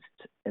the most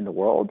in the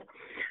world,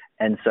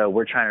 and so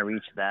we're trying to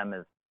reach them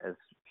as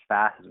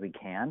fast as we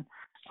can.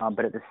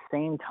 But at the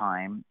same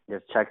time,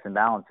 there's checks and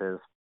balances.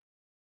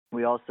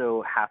 We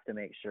also have to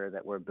make sure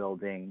that we're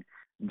building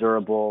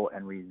durable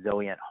and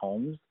resilient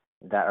homes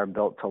that are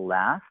built to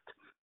last.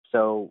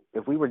 So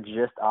if we were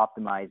just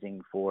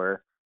optimizing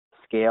for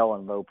scale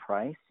and low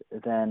price,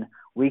 then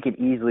we could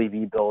easily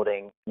be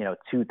building,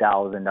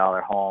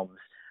 $2,000 homes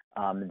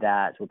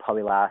that would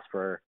probably last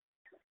for,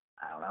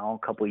 I don't know,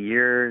 a couple of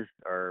years,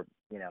 or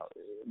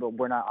but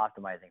we're not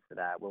optimizing for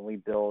that. When we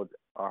build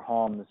our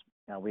homes,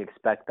 we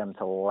expect them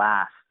to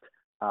last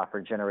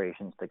for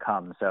generations to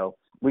come. So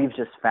we've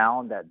just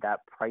found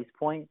that price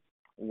point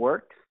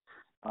works,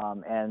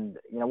 and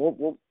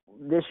we'll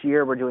this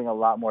year we're doing a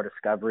lot more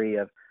discovery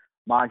of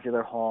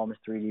modular homes,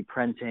 3D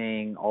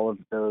printing, all of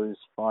those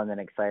fun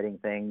and exciting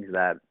things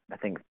that I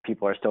think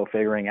people are still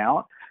figuring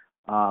out.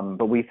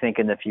 But we think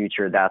in the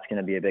future that's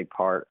going to be a big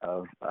part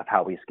of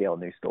how we scale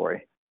New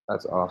Story.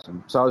 That's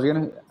awesome. So I was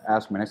going to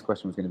ask, my next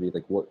question was going to be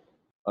like, what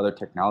other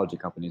technology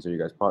companies are you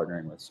guys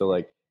partnering with? So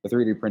like the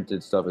 3D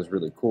printed stuff is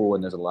really cool,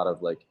 and there's a lot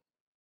of like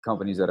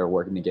companies that are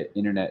working to get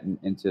internet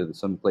into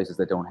some places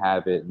that don't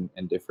have it,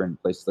 and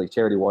different places like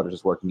Charity Water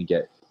is working to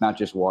get not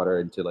just water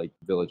into like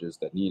villages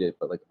that need it,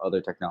 but like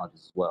other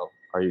technologies as well.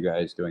 Are you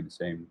guys doing the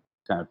same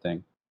kind of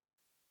thing?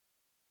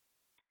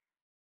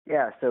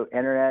 Yeah, so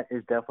internet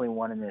is definitely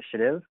one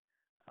initiative.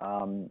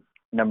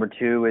 Number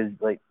two is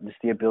like just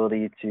the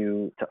ability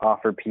to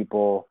offer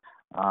people,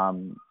 we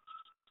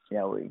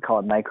call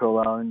it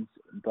microloans,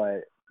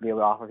 but be able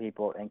to offer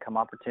people income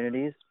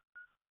opportunities.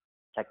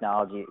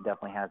 Technology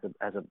definitely has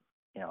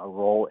a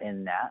role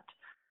in that.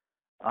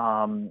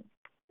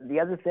 The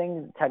other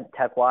thing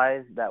tech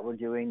wise that we're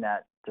doing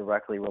that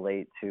directly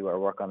relate to our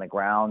work on the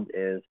ground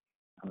is,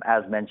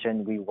 as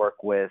mentioned, we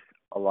work with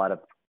a lot of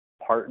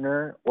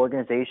partner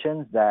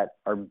organizations that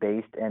are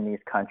based in these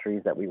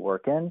countries that we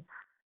work in,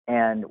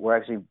 and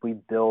we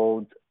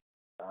build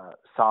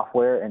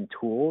software and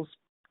tools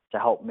to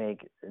help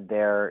make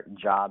their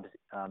jobs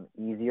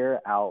easier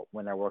out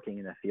when they're working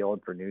in the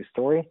field for News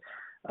Story.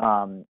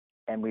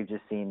 And we've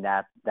just seen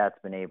that that's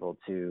been able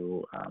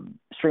to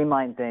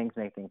streamline things,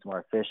 make things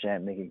more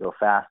efficient, make it go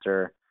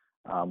faster,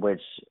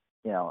 which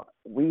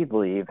we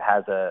believe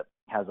has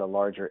a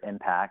larger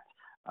impact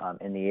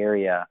in the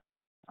area.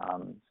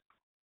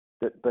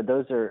 But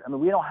those are,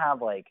 we don't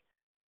have like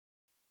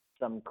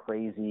some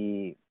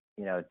crazy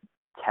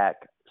tech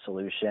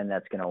solution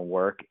that's going to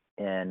work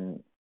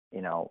in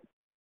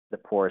the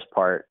poorest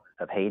part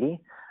of Haiti.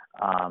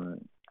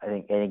 I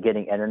think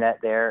getting internet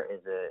there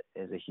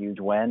is a huge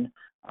win.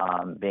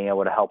 Being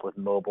able to help with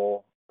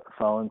mobile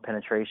phone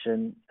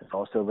penetration is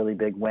also a really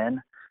big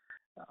win.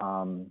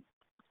 So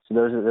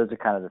those are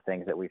kind of the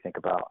things that we think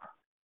about.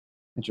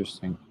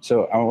 Interesting.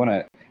 So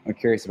I'm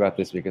curious about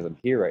this because I'm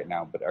here right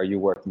now, but are you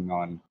working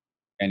on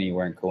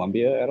anywhere in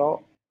Colombia at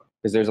all?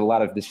 Because there's a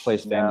lot of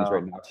displaced families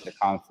right now in the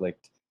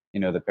conflict,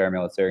 the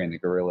paramilitary and the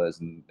guerrillas,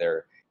 and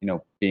they're,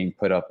 being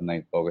put up in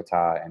like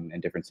Bogota and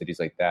different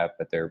cities like that,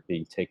 but they're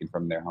being taken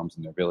from their homes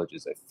and their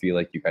villages. I feel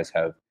like you guys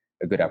have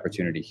a good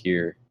opportunity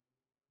here.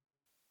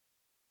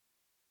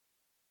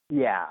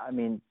 Yeah,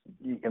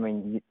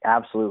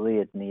 absolutely,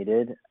 it's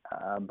needed,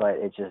 but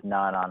it's just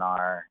not on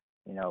our,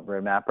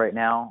 roadmap right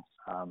now.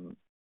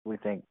 We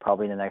think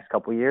probably in the next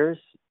couple of years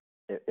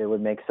it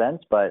would make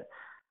sense, but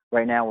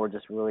right now we're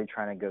just really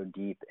trying to go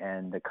deep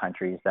in the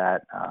countries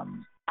that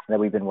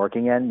we've been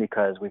working in,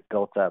 because we've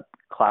built up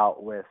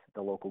clout with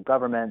the local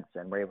governments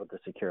and we're able to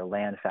secure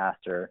land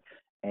faster,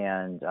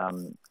 and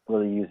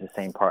really use the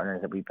same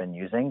partners that we've been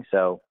using.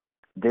 So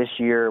this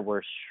year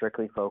we're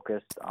strictly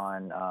focused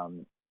on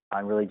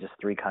really just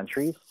 3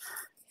 countries,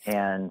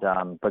 and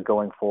but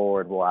going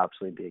forward we'll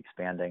absolutely be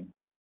expanding.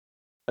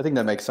 I think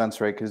that makes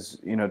sense, right? Because,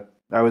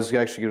 I was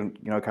actually going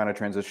to, kind of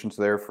transitions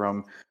there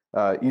from,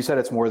 you said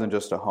it's more than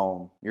just a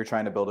home. You're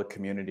trying to build a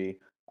community.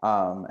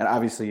 And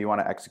obviously you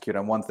want to execute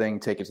on one thing,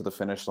 take it to the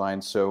finish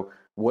line. So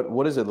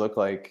what does it look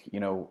like,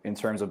 in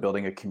terms of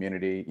building a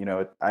community?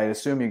 I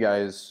assume you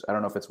guys, I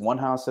don't know if it's one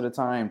house at a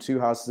time, 2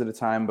 houses at a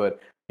time, but,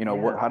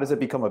 how does it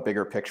become a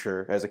bigger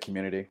picture as a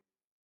community?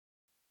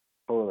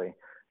 Totally.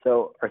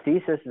 So our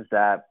thesis is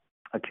that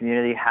a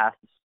community has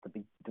to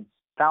be the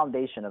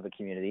foundation of a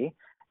community.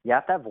 You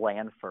have to have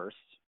land first,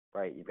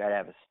 right? You've got to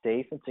have a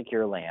safe and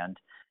secure land,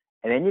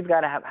 and then you've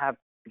got to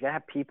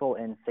have people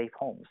in safe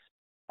homes.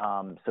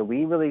 So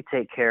we really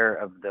take care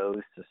of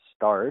those to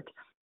start,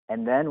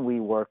 and then we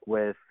work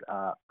with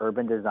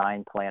urban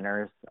design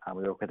planners.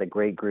 We work with a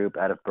great group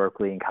out of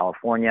Berkeley in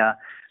California,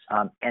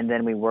 and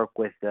then we work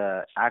with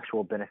the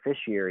actual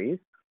beneficiaries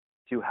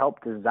to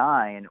help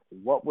design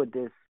what would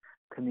this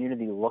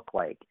community look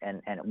like,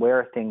 and where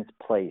are things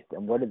placed,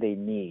 and what do they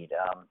need.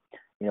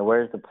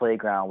 Where's the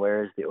playground?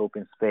 Where's the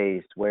open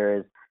space? Where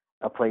is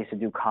a place to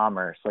do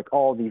commerce? Like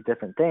all these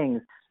different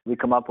things, we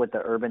come up with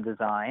the urban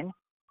design,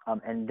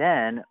 and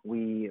then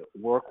we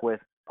work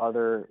with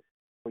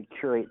we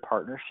curate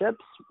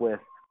partnerships with,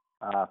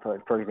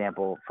 for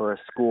example, for a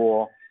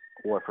school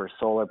or for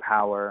solar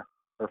power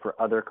or for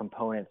other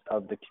components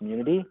of the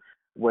community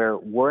where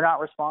we're not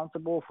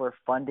responsible for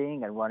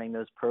funding and running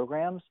those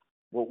programs.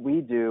 What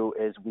we do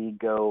is we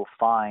go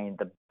find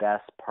the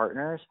best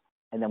partners,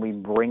 and then we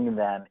bring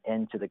them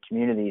into the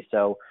community.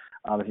 So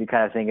if you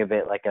kind of think of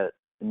it like a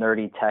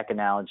nerdy tech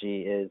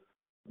analogy, is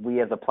we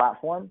have the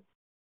platform,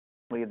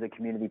 we have the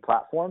community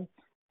platform,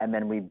 and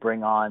then we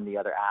bring on the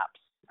other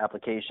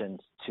applications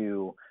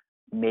to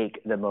make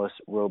the most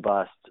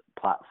robust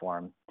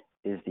platform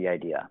is the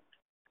idea.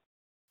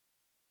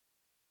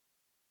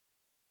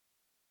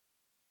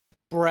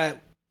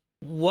 Brett,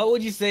 what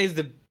would you say is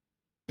the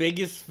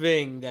biggest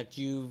thing that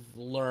you've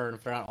learned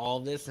throughout all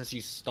of this since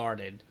you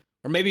started?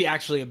 Or maybe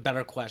actually a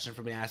better question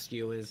for me to ask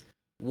you is,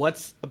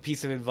 what's a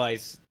piece of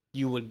advice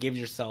you would give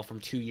yourself from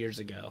 2 years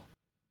ago?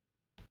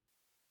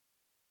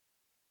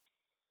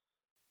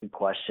 Good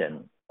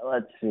question.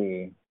 Let's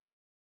see.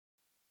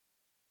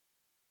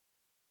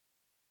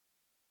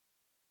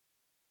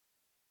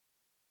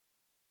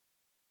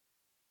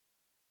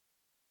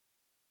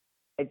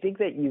 I think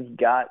that you've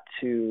got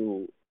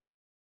to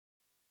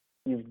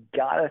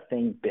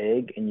think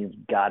big, and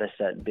you've got to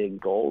set big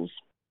goals.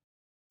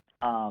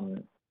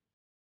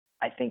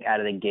 I think out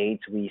of the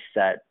gates we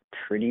set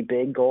pretty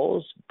big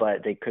goals,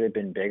 but they could have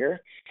been bigger.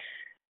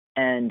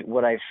 And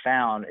what I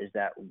found is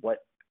that what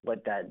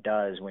that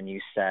does when you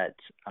set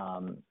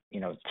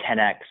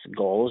 10x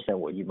goals than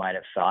what you might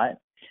have thought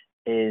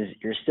is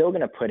you're still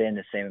going to put in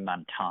the same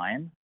amount of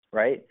time,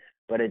 right?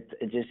 But it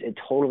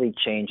totally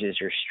changes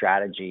your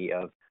strategy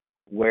of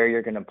where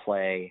you're going to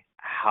play,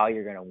 how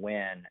you're going to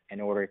win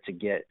in order to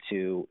get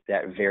to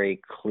that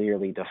very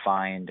clearly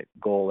defined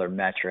goal or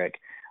metric.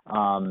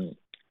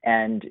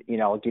 And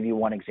I'll give you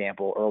one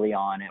example. Early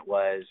on, it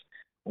was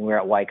when we were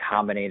at Y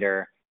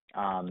Combinator.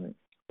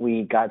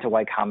 We got to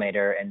Y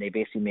Combinator, and they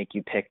basically make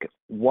you pick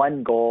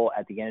one goal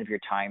at the end of your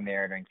time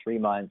there during 3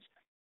 months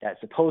that's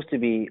supposed to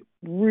be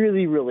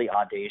really, really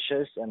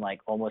audacious and like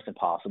almost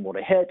impossible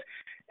to hit.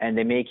 And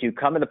they make you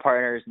come to the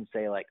partners and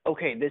say like,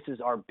 okay, this is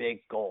our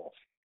big goal.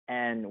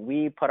 And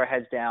we put our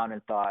heads down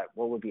and thought,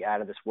 what would be out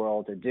of this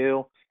world to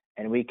do?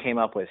 And we came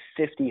up with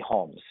 50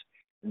 homes.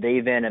 They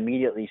then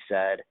immediately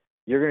said,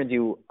 you're going to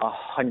do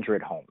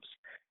 100 homes.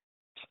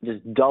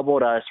 Just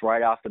doubled us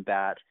right off the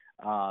bat.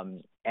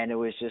 And it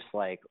was just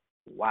like,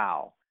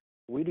 wow,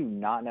 we do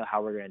not know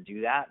how we're going to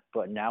do that.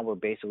 But now we're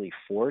basically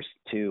forced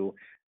to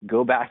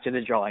go back to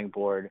the drawing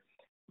board,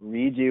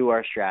 redo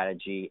our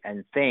strategy,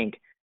 and think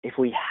if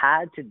we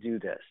had to do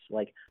this,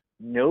 like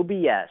no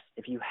BS,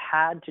 if you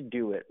had to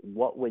do it,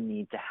 what would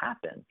need to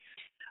happen?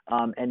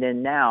 And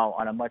then now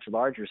on a much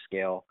larger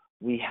scale,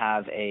 we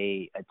have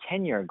a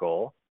 10-year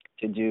goal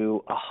to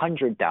do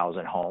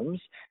 100,000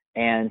 homes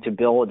and to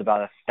build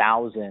about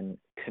 1,000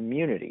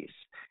 communities.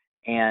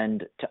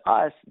 And to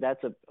us,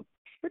 that's a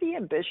pretty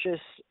ambitious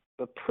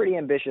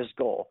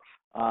goal,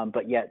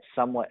 but yet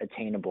somewhat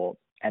attainable.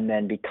 And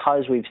then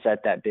because we've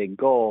set that big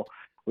goal,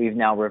 we've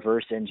now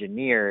reverse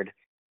engineered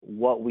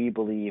what we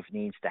believe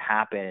needs to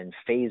happen in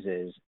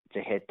phases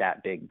to hit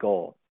that big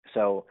goal.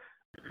 So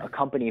a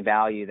company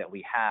value that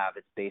we have,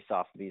 it's based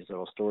off of these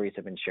little stories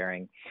I've been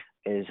sharing,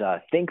 is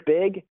think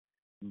big,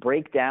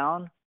 break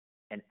down,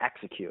 and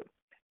execute.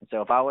 And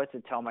so if I was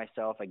to tell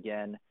myself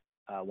again,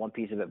 one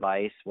piece of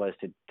advice was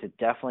to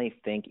definitely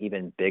think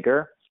even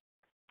bigger.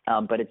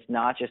 But it's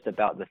not just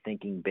about the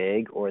thinking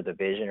big or the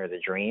vision or the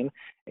dream,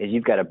 is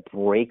you've got to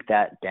break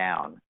that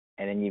down,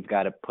 and then you've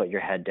got to put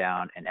your head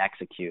down and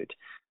execute.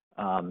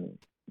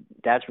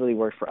 That's really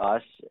worked for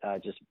us,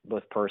 just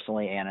both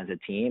personally and as a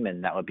team,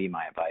 and that would be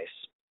my advice.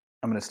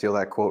 I'm going to steal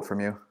that quote from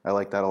you. I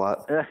like that a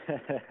lot.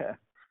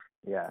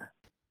 Yeah.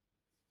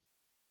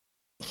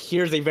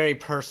 Here's a very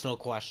personal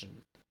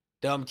question.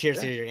 Though I'm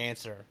curious to hear your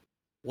answer.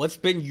 What's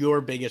been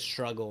your biggest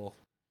struggle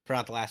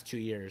throughout the last 2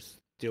 years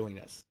doing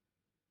this?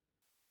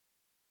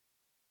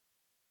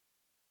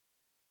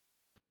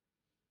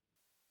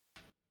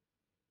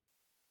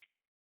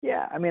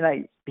 Yeah, I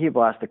mean,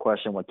 people ask the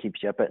question, what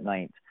keeps you up at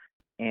night?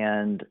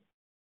 And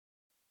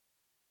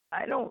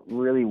I don't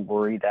really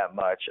worry that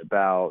much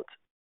about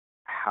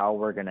how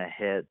we're gonna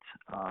hit,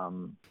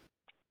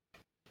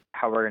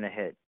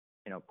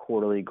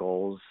 quarterly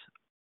goals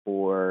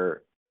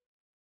or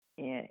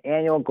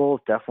annual goals.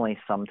 Definitely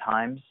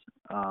sometimes,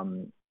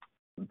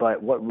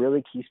 but what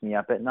really keeps me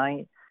up at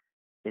night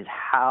is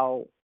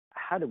how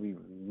do we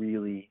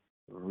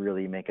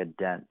really make a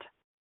dent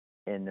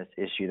in this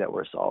issue that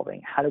we're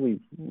solving? How do we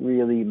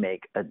really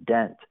make a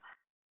dent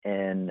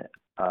in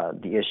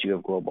the issue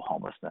of global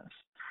homelessness?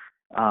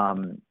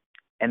 And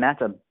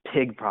that's a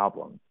big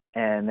problem.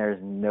 And there's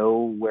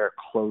nowhere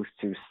close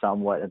to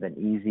somewhat of an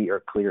easy or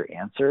clear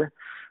answer.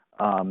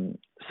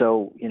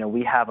 So,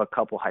 we have a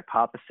couple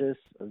hypotheses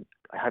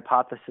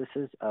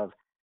of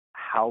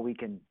how we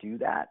can do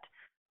that.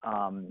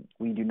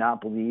 We do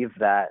not believe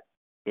that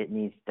it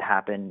needs to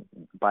happen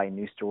by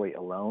New Story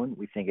alone.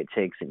 We think it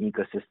takes an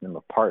ecosystem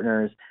of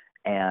partners.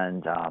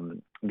 And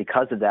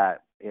because of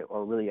that,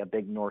 or really a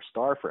big North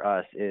Star for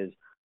us is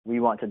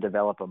we want to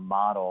develop a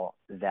model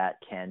that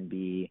can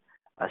be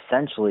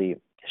essentially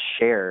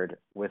shared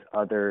with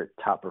other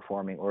top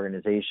performing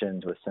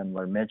organizations with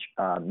similar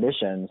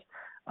missions,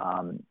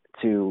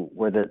 to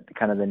where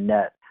the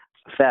net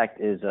effect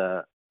is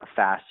a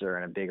faster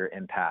and a bigger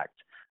impact.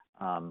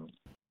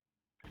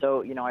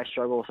 So, I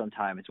struggle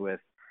sometimes with,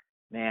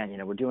 man,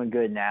 we're doing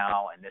good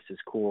now and this is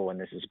cool and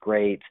this is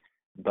great,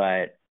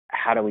 but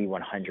how do we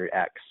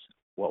 100x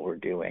what we're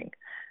doing?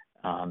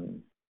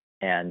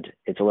 And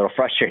it's a little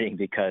frustrating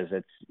because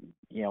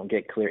you don't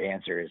get clear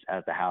answers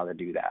as to how to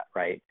do that,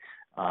 right?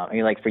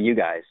 Like for you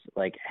guys,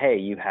 like, hey,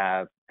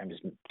 I'm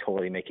just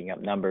totally making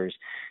up numbers.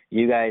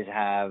 You guys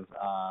have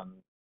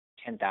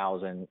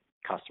 10,000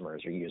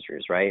 customers or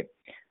users, right?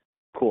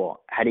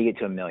 Cool. How do you get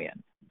to 1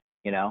 million?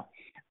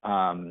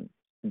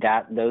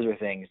 Those are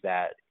things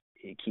that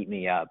keep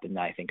me up and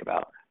I think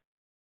about.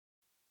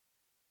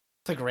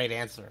 It's a great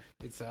answer.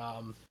 It's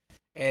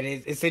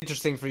it's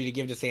interesting for you to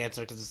give this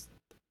answer because,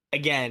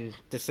 again,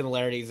 the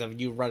similarities of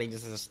you running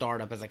this as a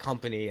startup, as a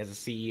company, as a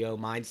CEO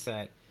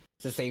mindset,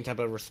 it's the same type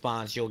of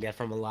response you'll get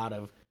from a lot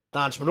of the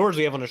entrepreneurs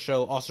we have on the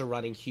show, also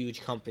running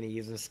huge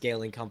companies and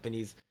scaling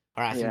companies,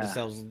 are asking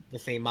themselves the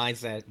same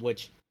mindset,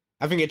 which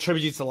I think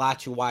attributes a lot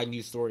to why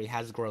New Story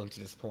has grown to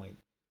this point,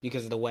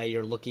 because of the way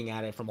you're looking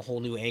at it from a whole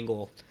new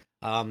angle.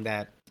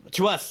 That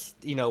to us,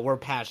 we're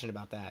passionate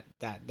about that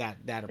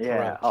approach.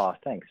 Yeah. Oh,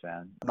 thanks,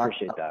 man.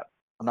 Appreciate that.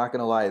 I'm not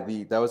gonna lie.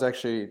 That was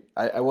actually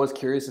I was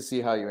curious to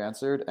see how you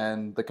answered,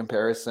 and the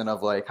comparison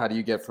of like how do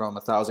you get from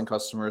 1,000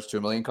 customers to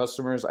 1 million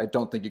customers. I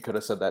don't think you could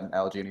have said that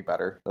analogy any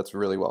better. That's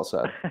really well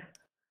said.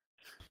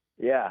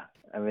 Yeah,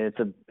 I mean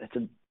it's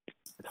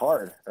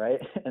hard, right?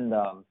 And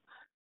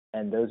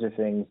those are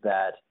things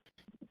that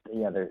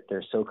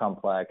they're so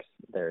complex.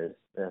 There's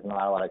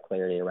not a lot of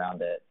clarity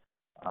around it.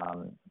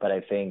 But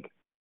I think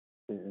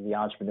the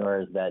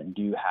entrepreneurs that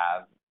do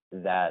have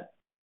that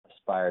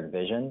aspired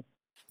vision,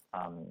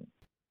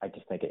 I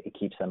just think it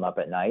keeps them up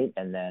at night,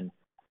 and then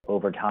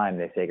over time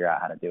they figure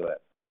out how to do it.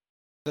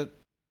 So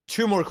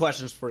 2 more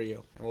questions for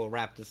you, and we'll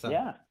wrap this up.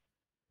 Yeah.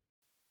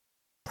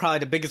 Probably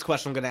the biggest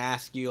question I'm going to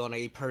ask you on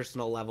a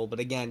personal level, but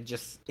again,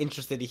 just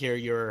interested to hear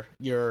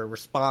your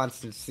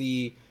response and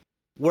see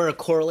where it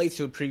correlates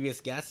to a previous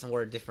guest and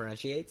where it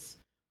differentiates.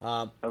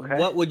 Okay.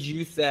 What would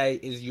you say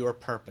is your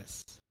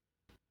purpose?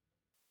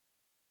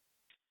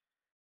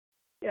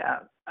 Yeah,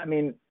 I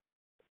mean,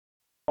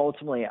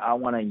 ultimately, I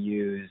want to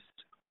use,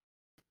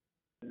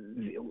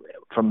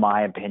 from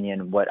my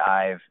opinion,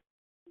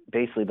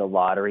 basically the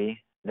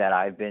lottery that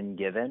I've been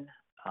given,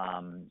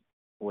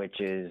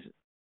 which is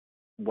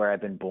where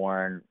I've been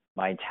born,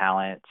 my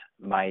talent,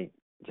 my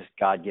just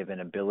God-given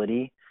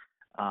ability.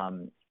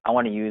 I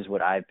want to use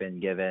what I've been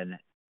given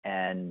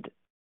and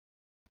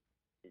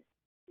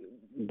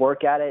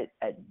work at it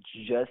at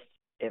just,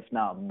 if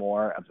not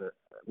more,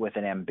 with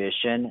an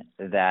ambition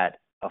that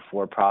a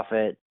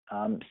for-profit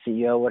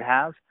CEO would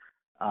have,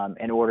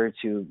 in order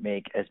to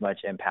make as much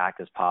impact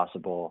as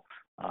possible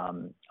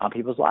on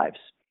people's lives.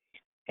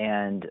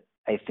 And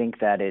I think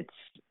that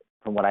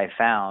from what I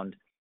found,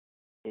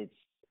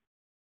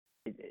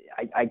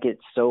 I get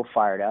so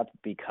fired up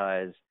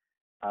because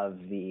of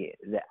the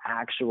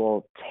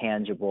actual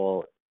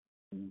tangible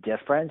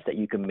difference that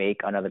you can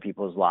make on other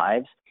people's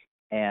lives.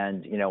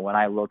 And, when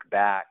I look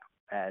back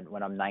at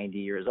when I'm 90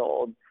 years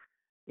old,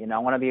 I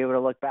want to be able to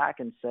look back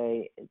and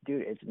say,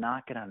 dude, it's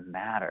not going to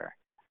matter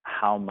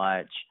how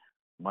much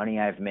money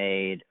I've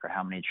made or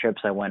how many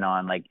trips I went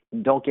on. Like,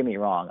 don't get me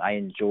wrong. I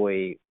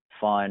enjoy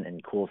fun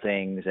and cool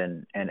things.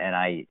 And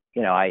I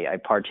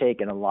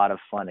partake in a lot of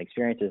fun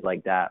experiences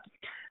like that.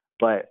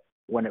 But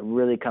when it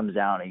really comes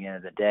down at the end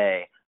of the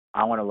day,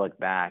 I want to look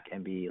back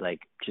and be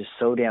like just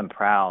so damn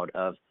proud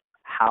of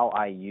how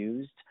I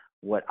used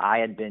what I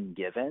had been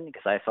given,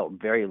 because I felt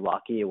very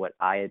lucky at what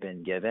I had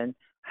been given,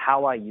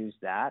 how I used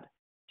that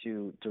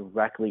to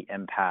directly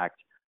impact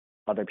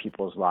other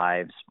people's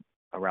lives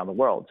around the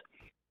world.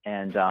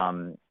 And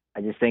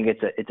I just think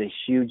it's a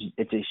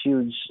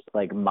huge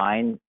like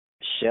mind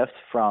shift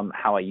from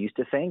how I used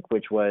to think,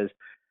 which was,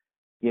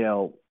 you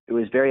know, it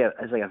was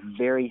like a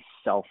very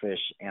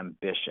selfish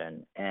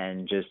ambition,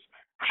 and just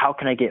how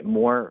can I get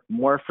more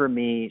for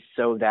me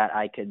so that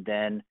I could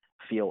then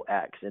feel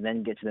X and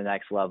then get to the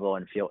next level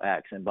and feel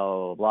X and blah,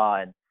 blah, blah, blah.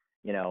 And,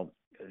 you know,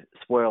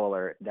 spoiler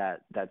alert,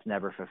 that's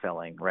never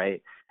fulfilling,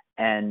 right?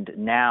 And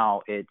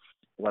now it's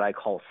what I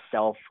call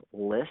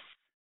selfless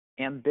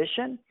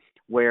ambition,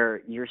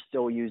 where you're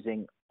still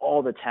using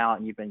all the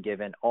talent you've been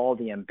given, all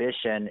the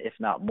ambition, if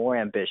not more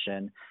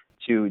ambition,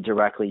 to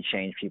directly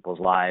change people's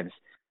lives.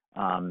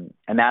 And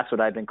that's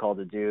what I've been called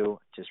to do,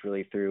 just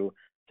really through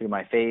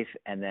my faith,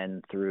 and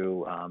then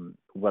through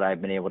what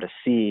I've been able to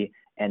see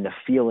and the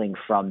feeling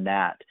from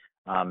that,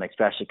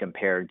 especially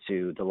compared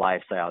to the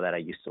lifestyle that I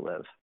used to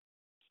live.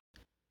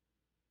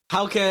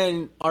 How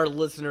can our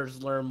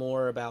listeners learn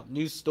more about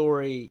New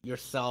Story,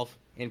 yourself,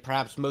 and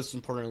perhaps most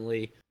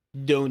importantly,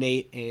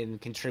 donate and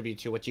contribute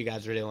to what you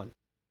guys are doing?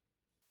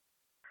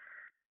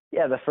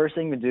 Yeah, the first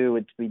thing to do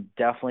would be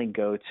definitely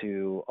go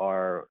to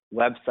our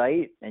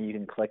website, and you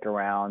can click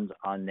around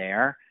on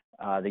there.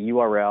 The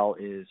URL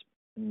is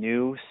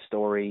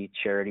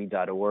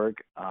newstorycharity.org,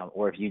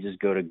 or if you just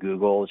go to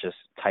Google, just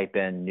type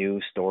in New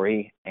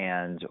Story,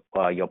 and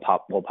we'll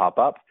pop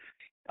up.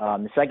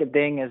 The second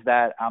thing is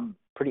that I'm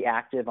pretty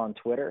active on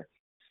Twitter,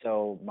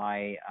 so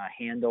my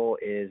handle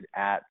is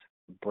at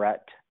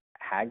Brett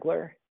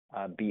Hagler,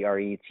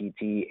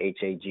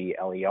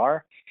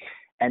 BrettHagler.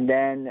 And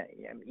then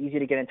easy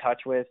to get in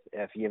touch with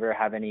if you ever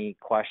have any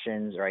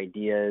questions or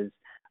ideas,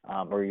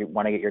 or you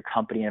want to get your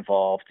company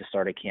involved to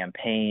start a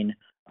campaign.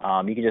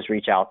 You can just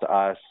reach out to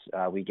us.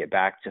 We get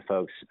back to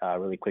folks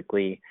really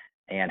quickly,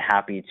 and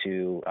happy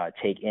to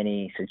take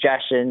any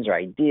suggestions or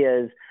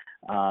ideas,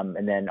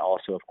 and then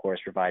also, of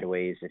course, provide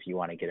ways if you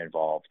want to get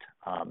involved.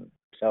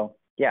 So,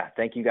 yeah,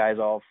 thank you guys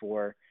all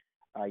for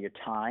your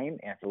time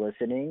and for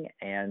listening,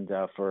 and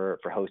for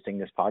hosting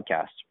this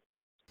podcast.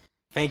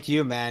 Thank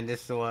you, man.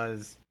 This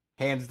was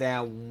hands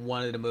down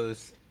one of the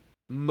most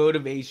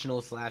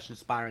motivational /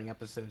 inspiring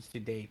episodes to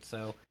date.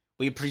 So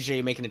we appreciate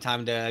you making the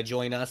time to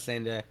join us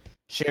and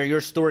share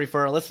your story for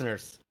our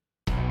listeners.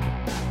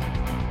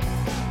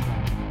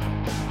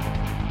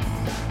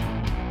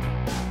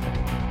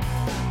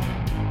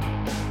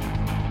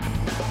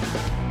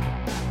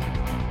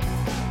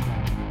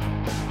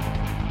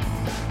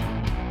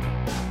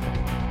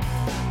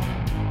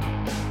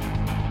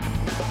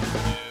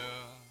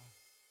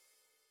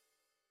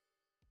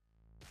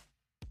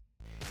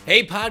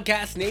 Hey,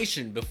 Podcast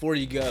Nation, before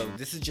you go,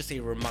 this is just a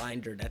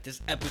reminder that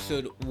this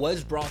episode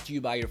was brought to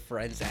you by your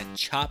friends at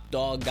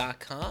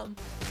ChopDawg.com.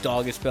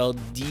 Dog is spelled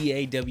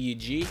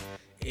DAWG.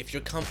 If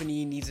your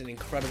company needs an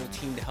incredible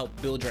team to help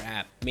build your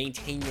app,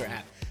 maintain your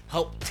app,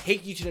 help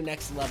take you to the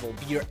next level,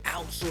 be your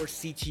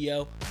outsourced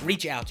CTO,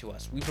 reach out to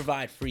us. We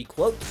provide free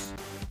quotes,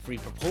 free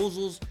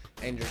proposals,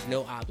 and there's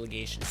no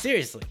obligation.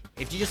 Seriously,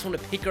 if you just want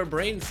to pick our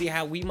brain and see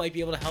how we might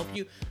be able to help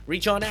you,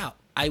 reach on out.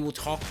 I will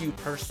talk to you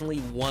personally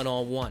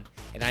one-on-one.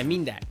 And I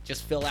mean that.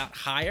 Just fill out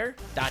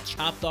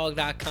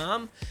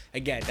hire.chopdawg.com.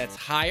 Again, that's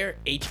hire,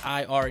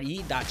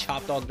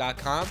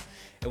 HIRE.chopdawg.com.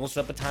 And we'll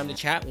set up a time to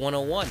chat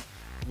one-on-one.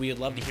 We would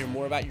love to hear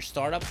more about your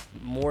startup,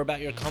 more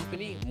about your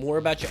company, more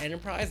about your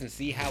enterprise, and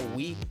see how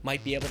we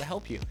might be able to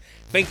help you.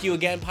 Thank you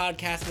again,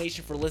 Podcast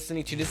Nation, for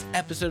listening to this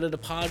episode of the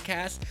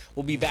podcast.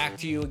 We'll be back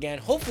to you again,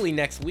 hopefully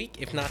next week,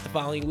 if not the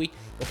following week,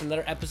 with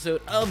another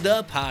episode of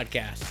the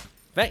podcast.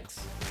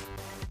 Thanks.